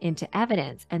from it into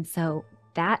evidence. And so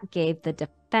that gave the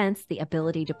defense the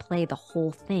ability to play the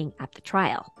whole thing at the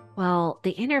trial. Well,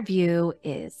 the interview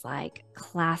is like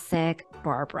classic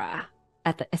Barbara,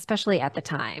 especially at the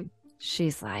time.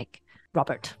 She's like,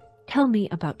 Robert, tell me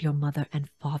about your mother and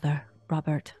father,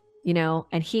 Robert. You know,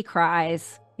 and he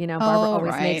cries, you know, Barbara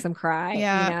always makes him cry,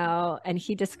 you know, and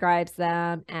he describes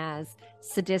them as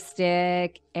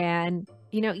sadistic and,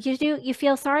 you know, you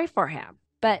feel sorry for him.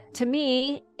 But to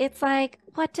me, it's like,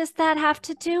 what does that have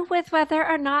to do with whether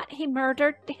or not he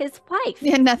murdered his wife?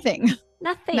 Yeah, nothing.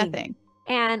 Nothing.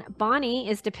 And Bonnie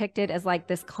is depicted as like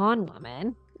this con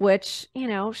woman, which, you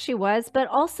know, she was, but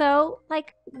also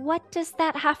like, what does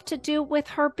that have to do with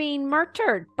her being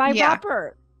murdered by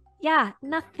Robert? Yeah,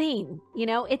 nothing. You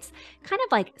know, it's kind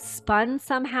of like spun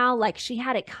somehow, like she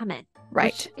had it coming.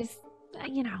 Right. Which is,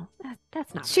 you know,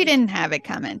 that's not She didn't have it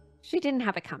coming. She didn't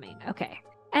have it coming. Okay.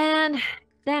 And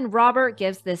then Robert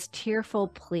gives this tearful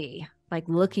plea, like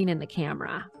looking in the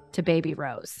camera to baby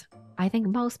Rose. I think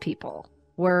most people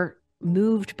were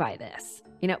moved by this,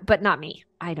 you know, but not me.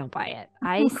 I don't buy it.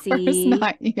 I see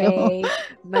a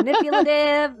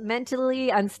manipulative, mentally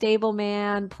unstable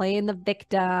man playing the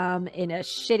victim in a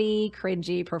shitty,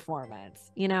 cringy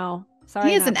performance. You know, sorry.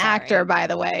 He is an actor, by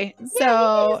the way.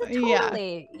 So,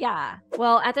 totally. Yeah.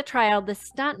 Well, at the trial, the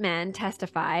stuntmen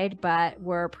testified, but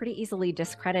were pretty easily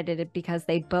discredited because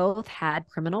they both had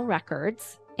criminal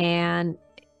records and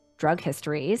drug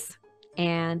histories.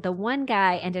 And the one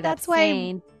guy ended up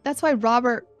saying... That's why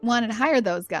Robert wanted to hire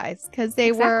those guys, because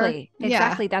they were...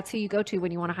 Exactly. That's who you go to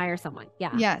when you want to hire someone.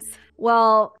 Yeah. Yes.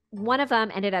 Well, one of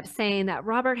them ended up saying that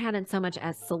Robert hadn't so much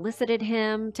as solicited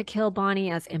him to kill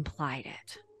Bonnie as implied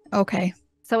it. Okay.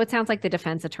 So it sounds like the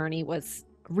defense attorney was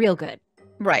real good.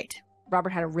 Right.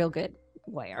 Robert had a real good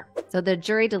lawyer. So the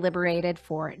jury deliberated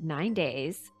for 9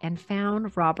 days and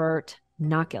found Robert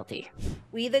not guilty.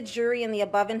 We, the jury, in the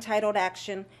above entitled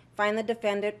action, find the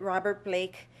defendant, Robert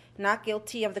Blake, not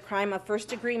guilty of the crime of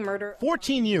first-degree murder.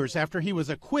 14 years after he was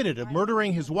acquitted of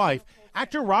murdering his wife,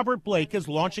 actor Robert Blake is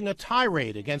launching a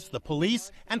tirade against the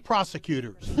police and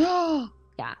prosecutors. Yeah.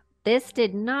 This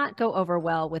did not go over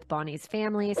well with Bonnie's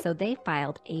family, so they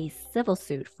filed a civil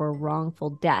suit for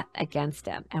wrongful death against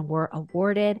him and were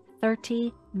awarded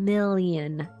 $30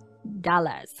 million.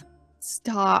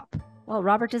 Stop. Well,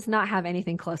 Robert does not have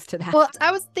anything close to that. Well,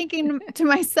 I was thinking to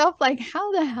myself, like,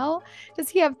 how the hell does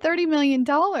he have $30 million?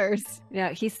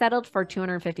 Yeah, he settled for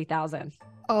 $250,000.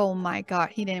 Oh my God.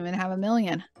 He didn't even have $1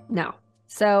 million. No.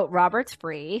 So Robert's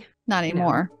free. Not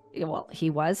anymore. Well, he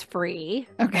was free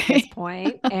Okay. at this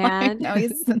point, and no,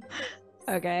 he's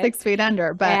okay, 6 feet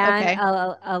under, but and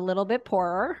okay. a little bit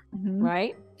poorer,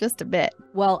 right? Just a bit.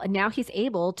 Well, now he's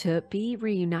able to be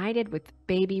reunited with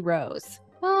baby Rose.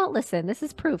 Well, listen, this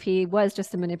is proof he was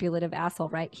just a manipulative asshole,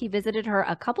 right? He visited her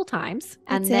a couple times,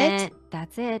 and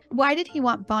that's it. Why did he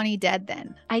want Bonnie dead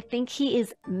then? I think he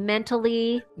is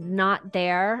mentally not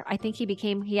there. I think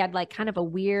he had like kind of a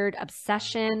weird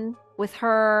obsession with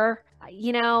her.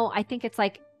 You know, I think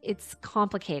it's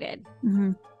complicated.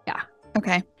 Mm-hmm. Yeah.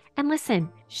 Okay. And listen,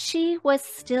 she was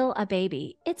still a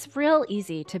baby. It's real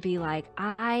easy to be like,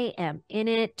 I am in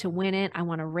it to win it. I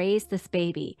want to raise this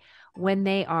baby when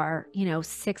they are,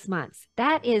 6 months.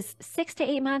 That is 6 to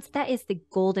 8 months. That is the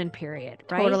golden period,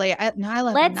 right? Totally. I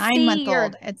love a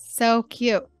 9-month-old. It's so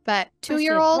cute. But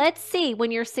 2-year-old? Let's see, when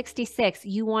you're 66,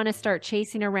 you want to start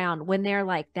chasing around when they're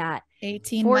like that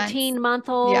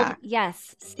 14-month-old. Yeah.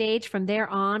 Yes. Stage from there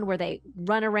on where they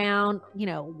run around,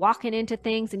 walking into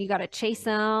things and you got to chase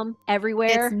them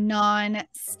everywhere. It's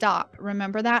non-stop.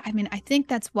 Remember that? I mean, I think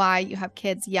that's why you have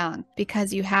kids young,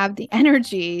 because you have the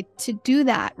energy to do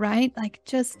that, right? Like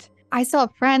I still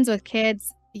have friends with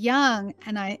kids young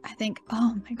and I think,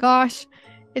 oh my gosh,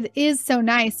 it is so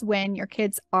nice when your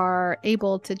kids are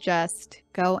able to just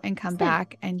go and come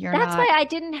back and That's why I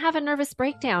didn't have a nervous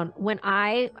breakdown when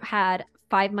I had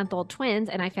 5-month-old twins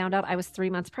and I found out I was 3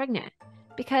 months pregnant.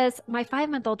 Because my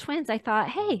 5-month-old twins, I thought,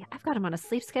 hey, I've got them on a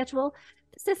sleep schedule.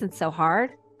 This isn't so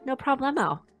hard. No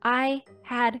problemo. I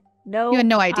had no You had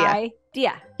no idea.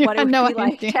 What it would be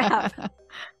like to have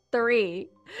 3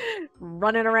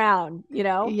 running around,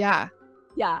 Yeah.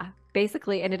 Yeah.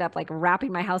 Basically ended up like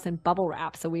wrapping my house in bubble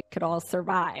wrap so we could all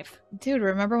survive. Dude,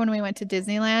 remember when we went to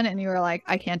Disneyland and you were like,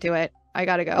 I can't do it. I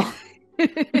gotta go.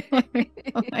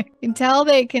 Until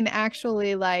they can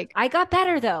actually I got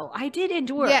better though. I did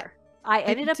endure. Yeah, I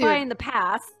ended up buying the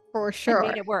pass. For sure. And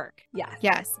made it work. Yes.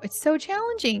 Yes. It's so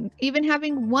challenging. Even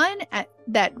having one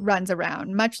that runs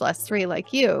around, much less 3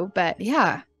 like you. But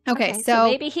yeah. Okay, so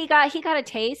maybe he got a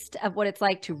taste of what it's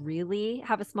like to really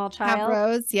have a small child. Have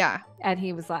Rose, yeah. And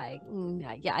he was like,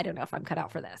 yeah, I don't know if I'm cut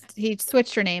out for this. He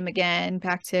switched her name again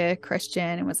back to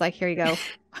Christian and was like, here you go.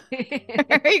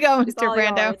 Here you go, Mr.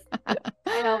 Brando.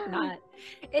 I hope not.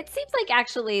 It seems like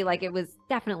actually it was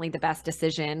definitely the best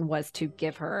decision was to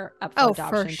give her up for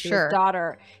adoption to his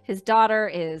daughter. His daughter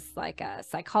is like a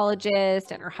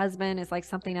psychologist and her husband is like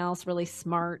something else really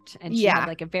smart. And she had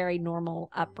like a very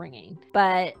normal upbringing.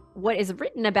 But what is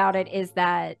written about it is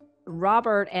that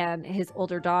Robert and his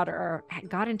older daughter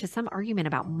got into some argument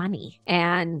about money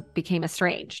and became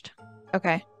estranged.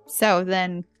 Okay. So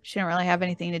then she didn't really have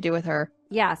anything to do with her.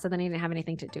 Yeah, so then he didn't have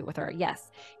anything to do with her.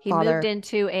 Yes. He moved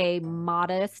into a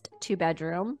modest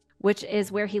 2-bedroom, which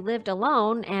is where he lived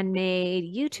alone and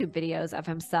made YouTube videos of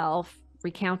himself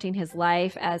recounting his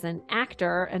life as an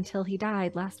actor until he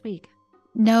died last week.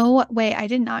 No way. I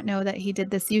did not know that he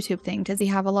did this YouTube thing. Does he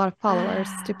have a lot of followers?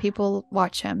 Do people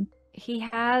watch him? He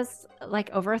has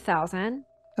over 1,000.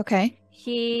 Okay.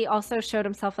 He also showed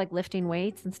himself lifting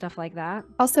weights and stuff like that.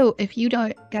 Also, if you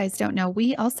guys don't know,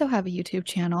 we also have a YouTube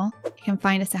channel. You can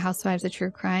find us at Housewives of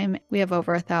True Crime. We have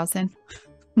over 1,000.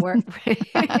 We're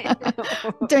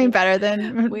doing better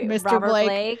than Mr. Robert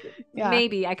Blake. Yeah.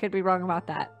 Maybe I could be wrong about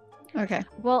that. Okay.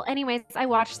 Well, anyways, I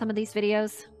watched some of these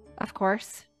videos, of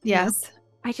course. Yes.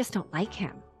 I just don't like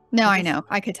him. No, I know.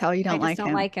 I could tell you don't like him. I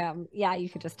don't like him. Yeah, you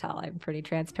could just tell. I'm pretty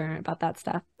transparent about that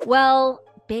stuff. Well,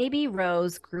 baby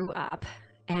Rose grew up,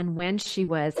 and when she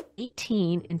was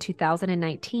 18 in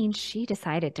 2019, she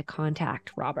decided to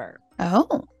contact Robert.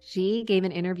 Oh. She gave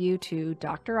an interview to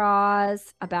Dr.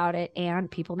 Oz about it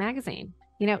and People magazine.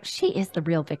 She is the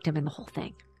real victim in the whole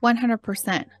thing.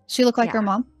 100%. She looked like her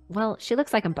mom? Well, she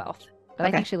looks like them both, but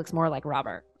I think she looks more like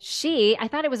Robert. I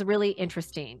thought it was really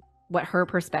interesting what her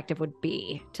perspective would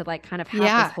be to like kind of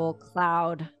have this whole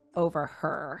cloud over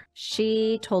her.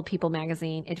 She told People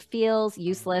magazine, "It feels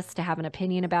useless to have an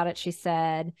opinion about it," she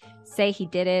said. "Say he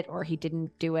did it or he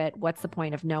didn't do it. What's the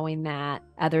point of knowing that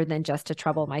other than just to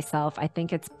trouble myself? I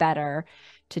think it's better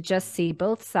to just see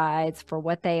both sides for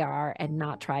what they are and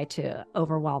not try to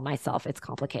overwhelm myself. It's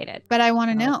complicated." But I want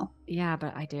to know. Yeah,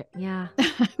 but I do. Yeah.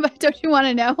 But don't you want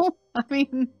to know? I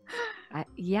mean,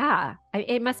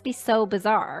 it must be so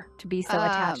bizarre to be so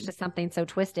attached to something so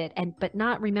twisted but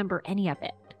not remember any of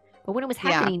it. But when it was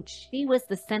happening, she was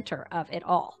the center of it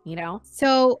all, you know?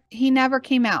 So he never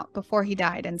came out before he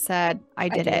died and said, I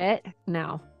did it.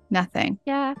 No. Nothing.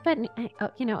 Yeah, but,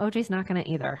 you know, OJ's not going to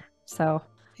either. So.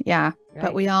 Yeah, right?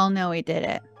 But we all know he did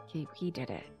it. He did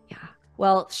it. Yeah.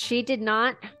 Well, she did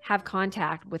not have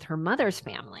contact with her mother's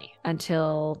family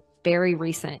until very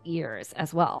recent years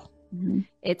as well. Mm-hmm.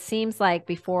 It seems like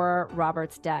before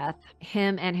Robert's death,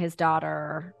 him and his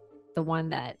daughter, the one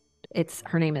that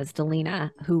her name is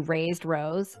Delina, who raised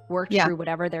Rose, worked through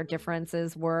whatever their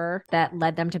differences were that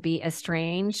led them to be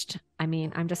estranged. I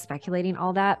mean, I'm just speculating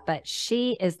all that, but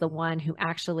she is the one who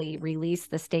actually released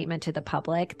the statement to the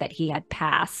public that he had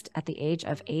passed at the age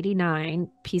of 89,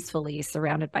 peacefully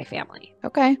surrounded by family.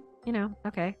 Okay. You know,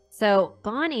 okay. So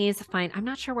Bonnie's fine. I'm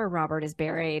not sure where Robert is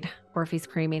buried or if he's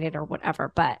cremated or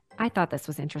whatever, but I thought this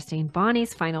was interesting.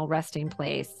 Bonnie's final resting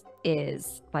place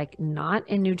is like not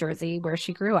in New Jersey where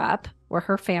she grew up, where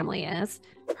her family is.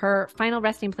 Her final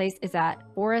resting place is at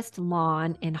Forest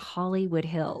Lawn in Hollywood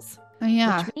Hills. Oh,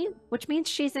 yeah. Which means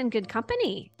she's in good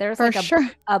company. There's For like sure.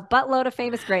 a buttload of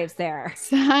famous graves there.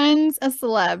 Tons of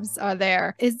celebs are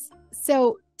there.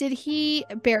 So did he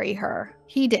bury her?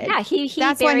 He did. Yeah,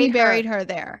 That's why he buried her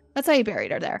there. That's why he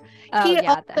buried her there. Oh, he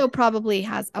also probably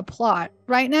has a plot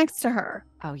right next to her.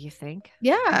 Oh, you think?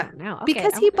 Yeah. No, okay.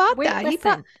 Because he bought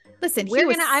that. Listen,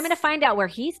 I'm gonna find out where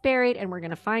he's buried, and we're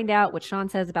gonna find out what Sean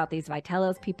says about these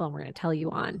Vitello's people, and we're gonna tell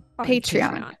you on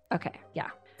Patreon. Okay, yeah.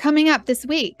 Coming up this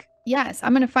week. Yes,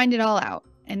 I'm gonna find it all out.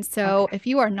 And so if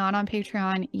you are not on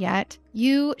Patreon yet,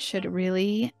 you should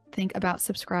really think about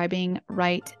subscribing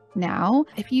right now.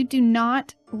 If you do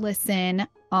not listen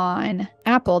on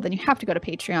Apple, then you have to go to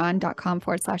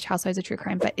patreon.com/Housewives of True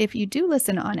Crime. But if you do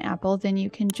listen on Apple, then you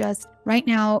can just right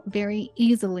now very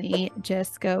easily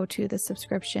just go to the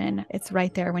subscription. It's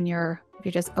right there if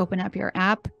you just open up your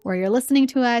app where you're listening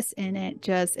to us, and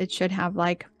it should have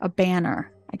like a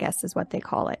banner, I guess is what they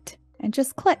call it. And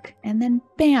just click, and then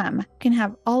bam, you can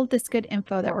have all this good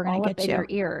info that we're going to get you. Your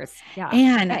ears. Yeah.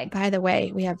 And by the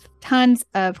way, we have tons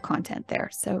of content there.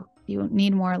 So if you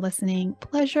need more listening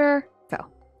pleasure, go.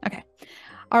 Okay.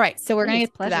 All right. So we're going to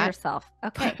get to that. Yourself.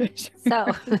 Okay. So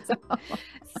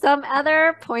some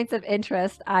other points of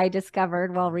interest I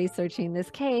discovered while researching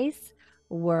this case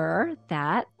were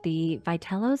that the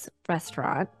Vitello's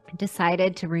restaurant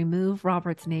decided to remove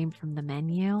Robert's name from the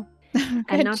menu.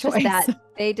 And not just that,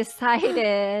 they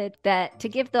decided that to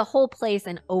give the whole place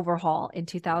an overhaul in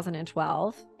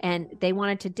 2012, and they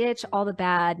wanted to ditch all the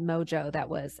bad mojo that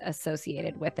was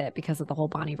associated with it because of the whole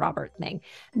Bonnie Robert thing.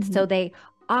 Mm-hmm. So they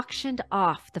auctioned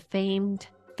off the famed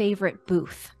favorite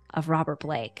booth of Robert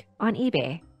Blake on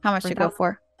eBay. How much to go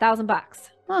for? $1,000.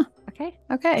 Huh.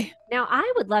 Okay. Now,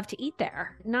 I would love to eat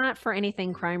there, not for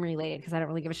anything crime related because I don't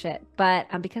really give a shit, but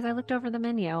because I looked over the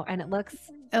menu and it looks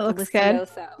good.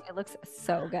 It looks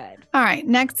so good. All right.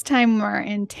 Next time we're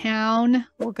in town,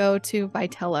 we'll go to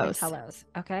Vitello's.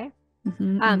 Okay.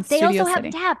 Mm-hmm.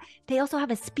 They also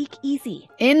have a speakeasy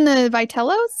in the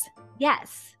Vitello's.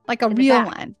 Yes, like a real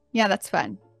one. Yeah, that's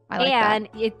fun. I like that. And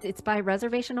it's by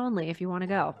reservation only if you want to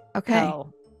go. Okay.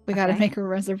 So, we got to make a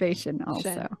reservation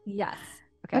also. Yes.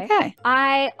 Okay.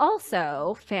 I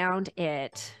also found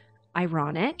it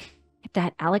ironic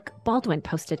that Alec Baldwin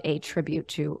posted a tribute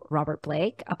to Robert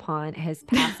Blake upon his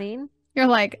passing. You're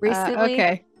like, recently.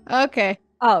 Okay.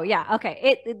 Oh, yeah.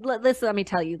 Okay. Listen, let me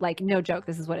tell you, like, no joke.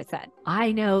 This is what it said.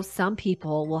 I know some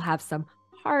people will have some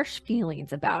harsh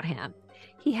feelings about him.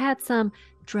 He had some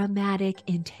dramatic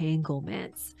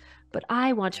entanglements, but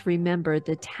I want to remember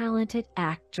the talented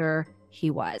actor he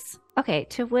was. Okay,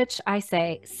 to which I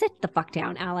say, sit the fuck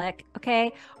down, Alec.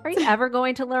 Okay, are you ever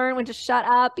going to learn when to shut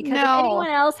up? Because if anyone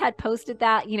else had posted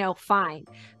that, fine.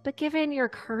 But given your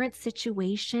current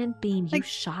situation, being you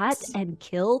shot and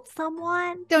killed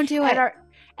someone, don't do it.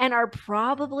 And are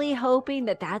probably hoping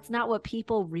that that's not what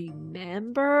people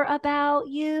remember about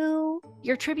you.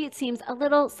 Your tribute seems a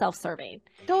little self-serving.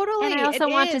 Totally. And I also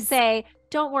want to say,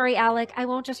 don't worry, Alec. I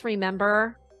won't just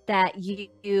remember that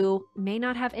you may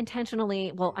not have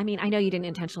intentionally, well, I mean, I know you didn't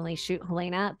intentionally shoot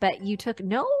Helena, but you took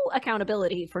no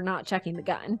accountability for not checking the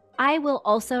gun. I will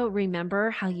also remember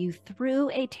how you threw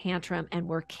a tantrum and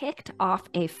were kicked off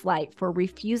a flight for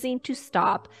refusing to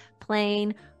stop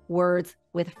playing Words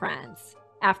with Friends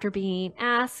after being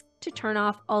asked to turn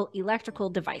off all electrical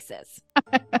devices.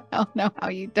 I don't know how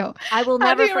you don't. I will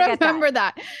never forget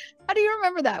that. How do you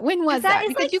remember that? When was that?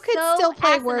 Because like you could so still play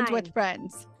asinine. Words with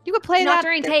Friends. You could play not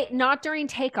that not during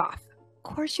takeoff. Of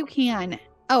course you can.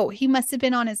 Oh, he must have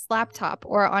been on his laptop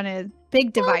or on a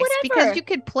big device because you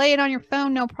could play it on your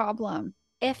phone, no problem.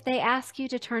 If they ask you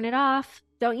to turn it off,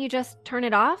 don't you just turn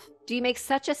it off? Do you make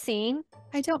such a scene?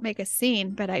 I don't make a scene,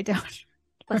 but I don't.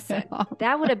 Listen,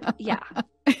 that would have, yeah.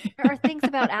 There are things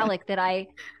about Alec that I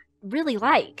really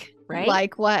like, right?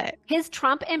 Like what? His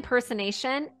Trump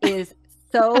impersonation is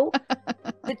so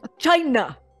the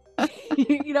China,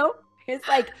 you know? It's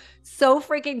like so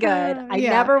freaking good. I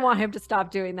never want him to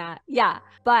stop doing that. Yeah.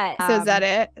 But so is that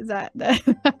it? Is that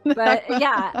but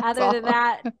yeah, other than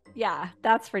that, yeah,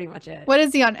 that's pretty much it. What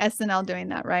is he on SNL doing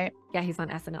that, right? Yeah, he's on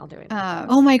SNL doing that.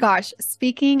 Oh my gosh.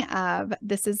 Speaking of,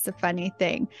 this is the funny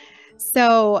thing.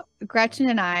 So Gretchen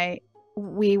and I,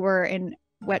 we were in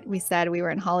what we said, we were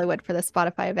in Hollywood for the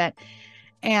Spotify event.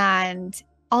 And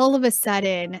all of a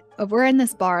sudden, we're in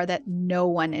this bar that no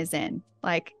one is in.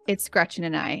 Like, it's Gretchen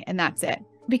and I, and that's it.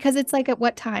 Because it's like, at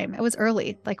what time? It was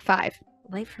early, like 5.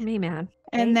 Late for me, man.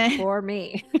 And then for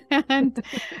me. And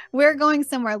we're going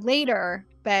somewhere later,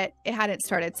 but it hadn't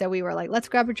started. So we were like, let's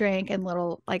grab a drink and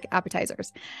little like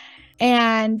appetizers.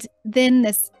 And then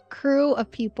this crew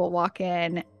of people walk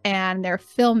in and they're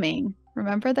filming.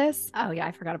 Remember this? Oh, yeah.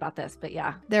 I forgot about this, but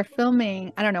yeah. They're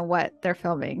filming. I don't know what they're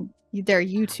filming. Their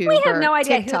YouTube we have no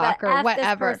idea TikTok who or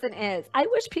whatever. This person is. I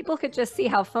wish people could just see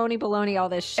how phony baloney all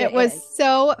this shit is. It was is.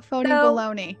 so phony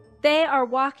baloney. They are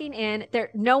walking in.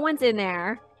 No one's in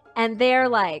there. And they're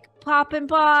like popping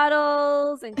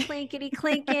bottles and clinkety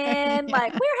clinking. Yeah.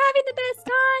 Like, we're having the best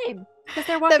time. Because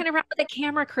they're walking around with a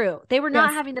camera crew. They were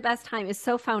not having the best time. It's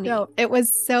so phony. No, it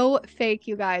was so fake,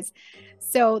 you guys.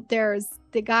 So there's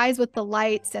the guys with the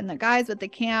lights and the guys with the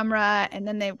camera. And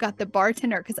then they've got the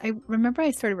bartender. Because I remember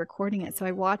I started recording it. So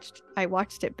I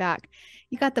watched it back.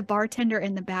 You got the bartender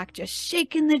in the back just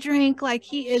shaking the drink like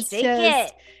he is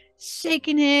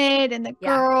shaking it. And the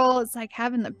girl is like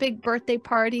having the big birthday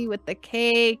party with the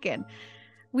cake. And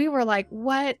we were like,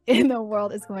 what in the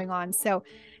world is going on? So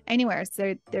anyway,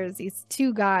 so there's these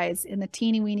 2 guys in the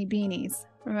teeny weeny beanies.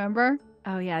 Remember?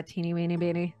 Oh yeah, teeny weeny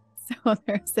beanie. So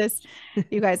there's this,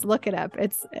 you guys look it up.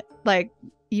 It's like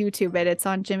YouTube it. It's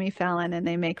on Jimmy Fallon and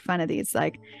they make fun of these.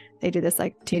 Like they do this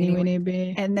like teeny weeny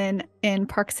beanie. And then in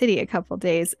Park City a couple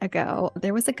days ago,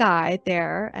 there was a guy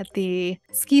there at the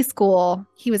ski school.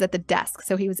 He was at the desk.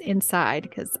 So he was inside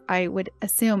because I would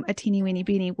assume a teeny weeny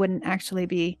beanie wouldn't actually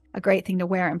be a great thing to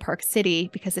wear in Park City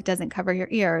because it doesn't cover your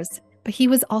ears. But he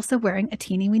was also wearing a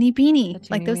teeny weeny beanie.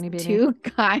 Like those 2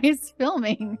 guys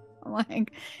filming. I'm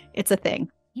like, it's a thing.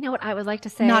 You know what I would like to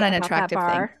say? Not an about attractive that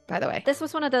bar? thing, by the way. This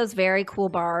was one of those very cool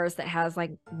bars that has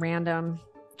like random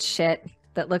shit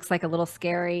that looks like a little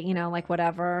scary, you know, like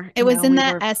whatever. It was in the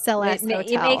SLS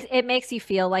hotel. It makes you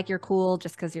feel like you're cool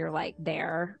just because you're like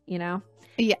there, you know?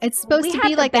 Yeah, it's supposed to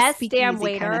be like a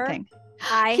speakeasy kind of thing.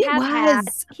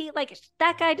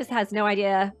 That guy just has no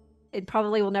idea. It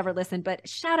probably will never listen, but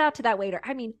shout out to that waiter.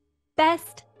 I mean,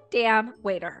 best damn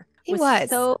waiter. He was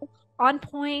so on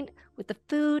point with the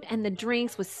food, and the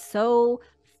drinks was so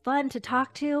fun to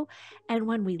talk to. And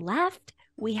when we left,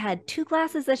 we had 2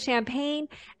 glasses of champagne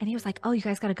and he was like, oh, you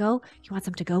guys got to go? You want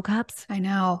some to-go cups? I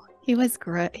know. He was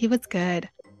great. He was good.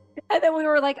 And then we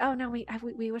were like, oh no,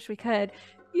 we wish we could,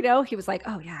 you know, he was like,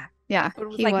 oh yeah. Yeah. It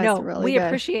was like, no, really we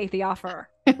appreciate the offer.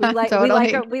 We like,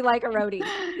 totally. we like a roadie.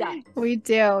 Yeah, we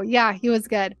do. Yeah. He was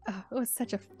good. Oh, it was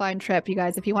such a fun trip, you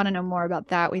guys. If you want to know more about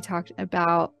that, we talked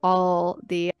about all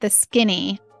the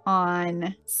skinny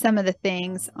on some of the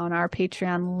things on our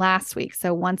Patreon last week.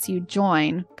 So once you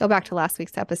join, go back to last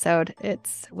week's episode.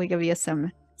 We give you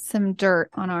some dirt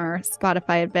on our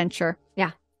Spotify adventure.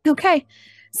 Yeah. Okay.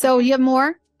 So you have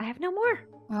more? I have no more.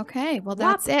 Okay, well,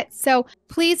 that's it. So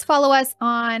please follow us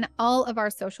on all of our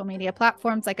social media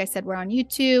platforms. Like I said, we're on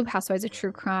YouTube, Housewives of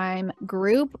True Crime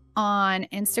group, on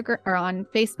Instagram or on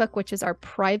Facebook, which is our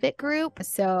private group.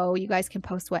 So you guys can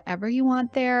post whatever you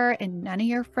want there, and none of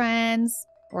your friends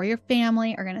or your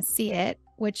family are going to see it.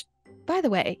 Which, by the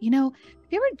way, you know,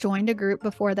 have you ever joined a group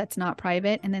before that's not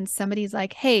private and then somebody's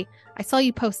like, hey, I saw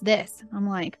you post this. I'm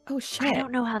like, oh shit. I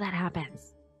don't know how that happens.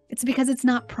 It's because it's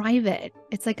not private.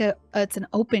 It's like it's an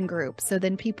open group. So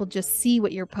then people just see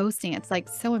what you're posting. It's like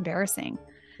so embarrassing.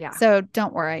 Yeah. So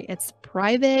don't worry. It's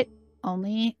private.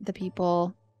 Only the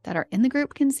people that are in the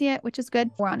group can see it, which is good.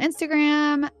 We're on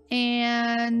Instagram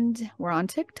and we're on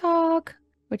TikTok,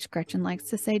 which Gretchen likes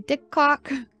to say dick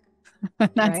clock.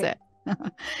 That's it.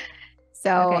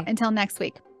 So until next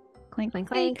week. Clink, clink,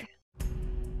 clink. clink.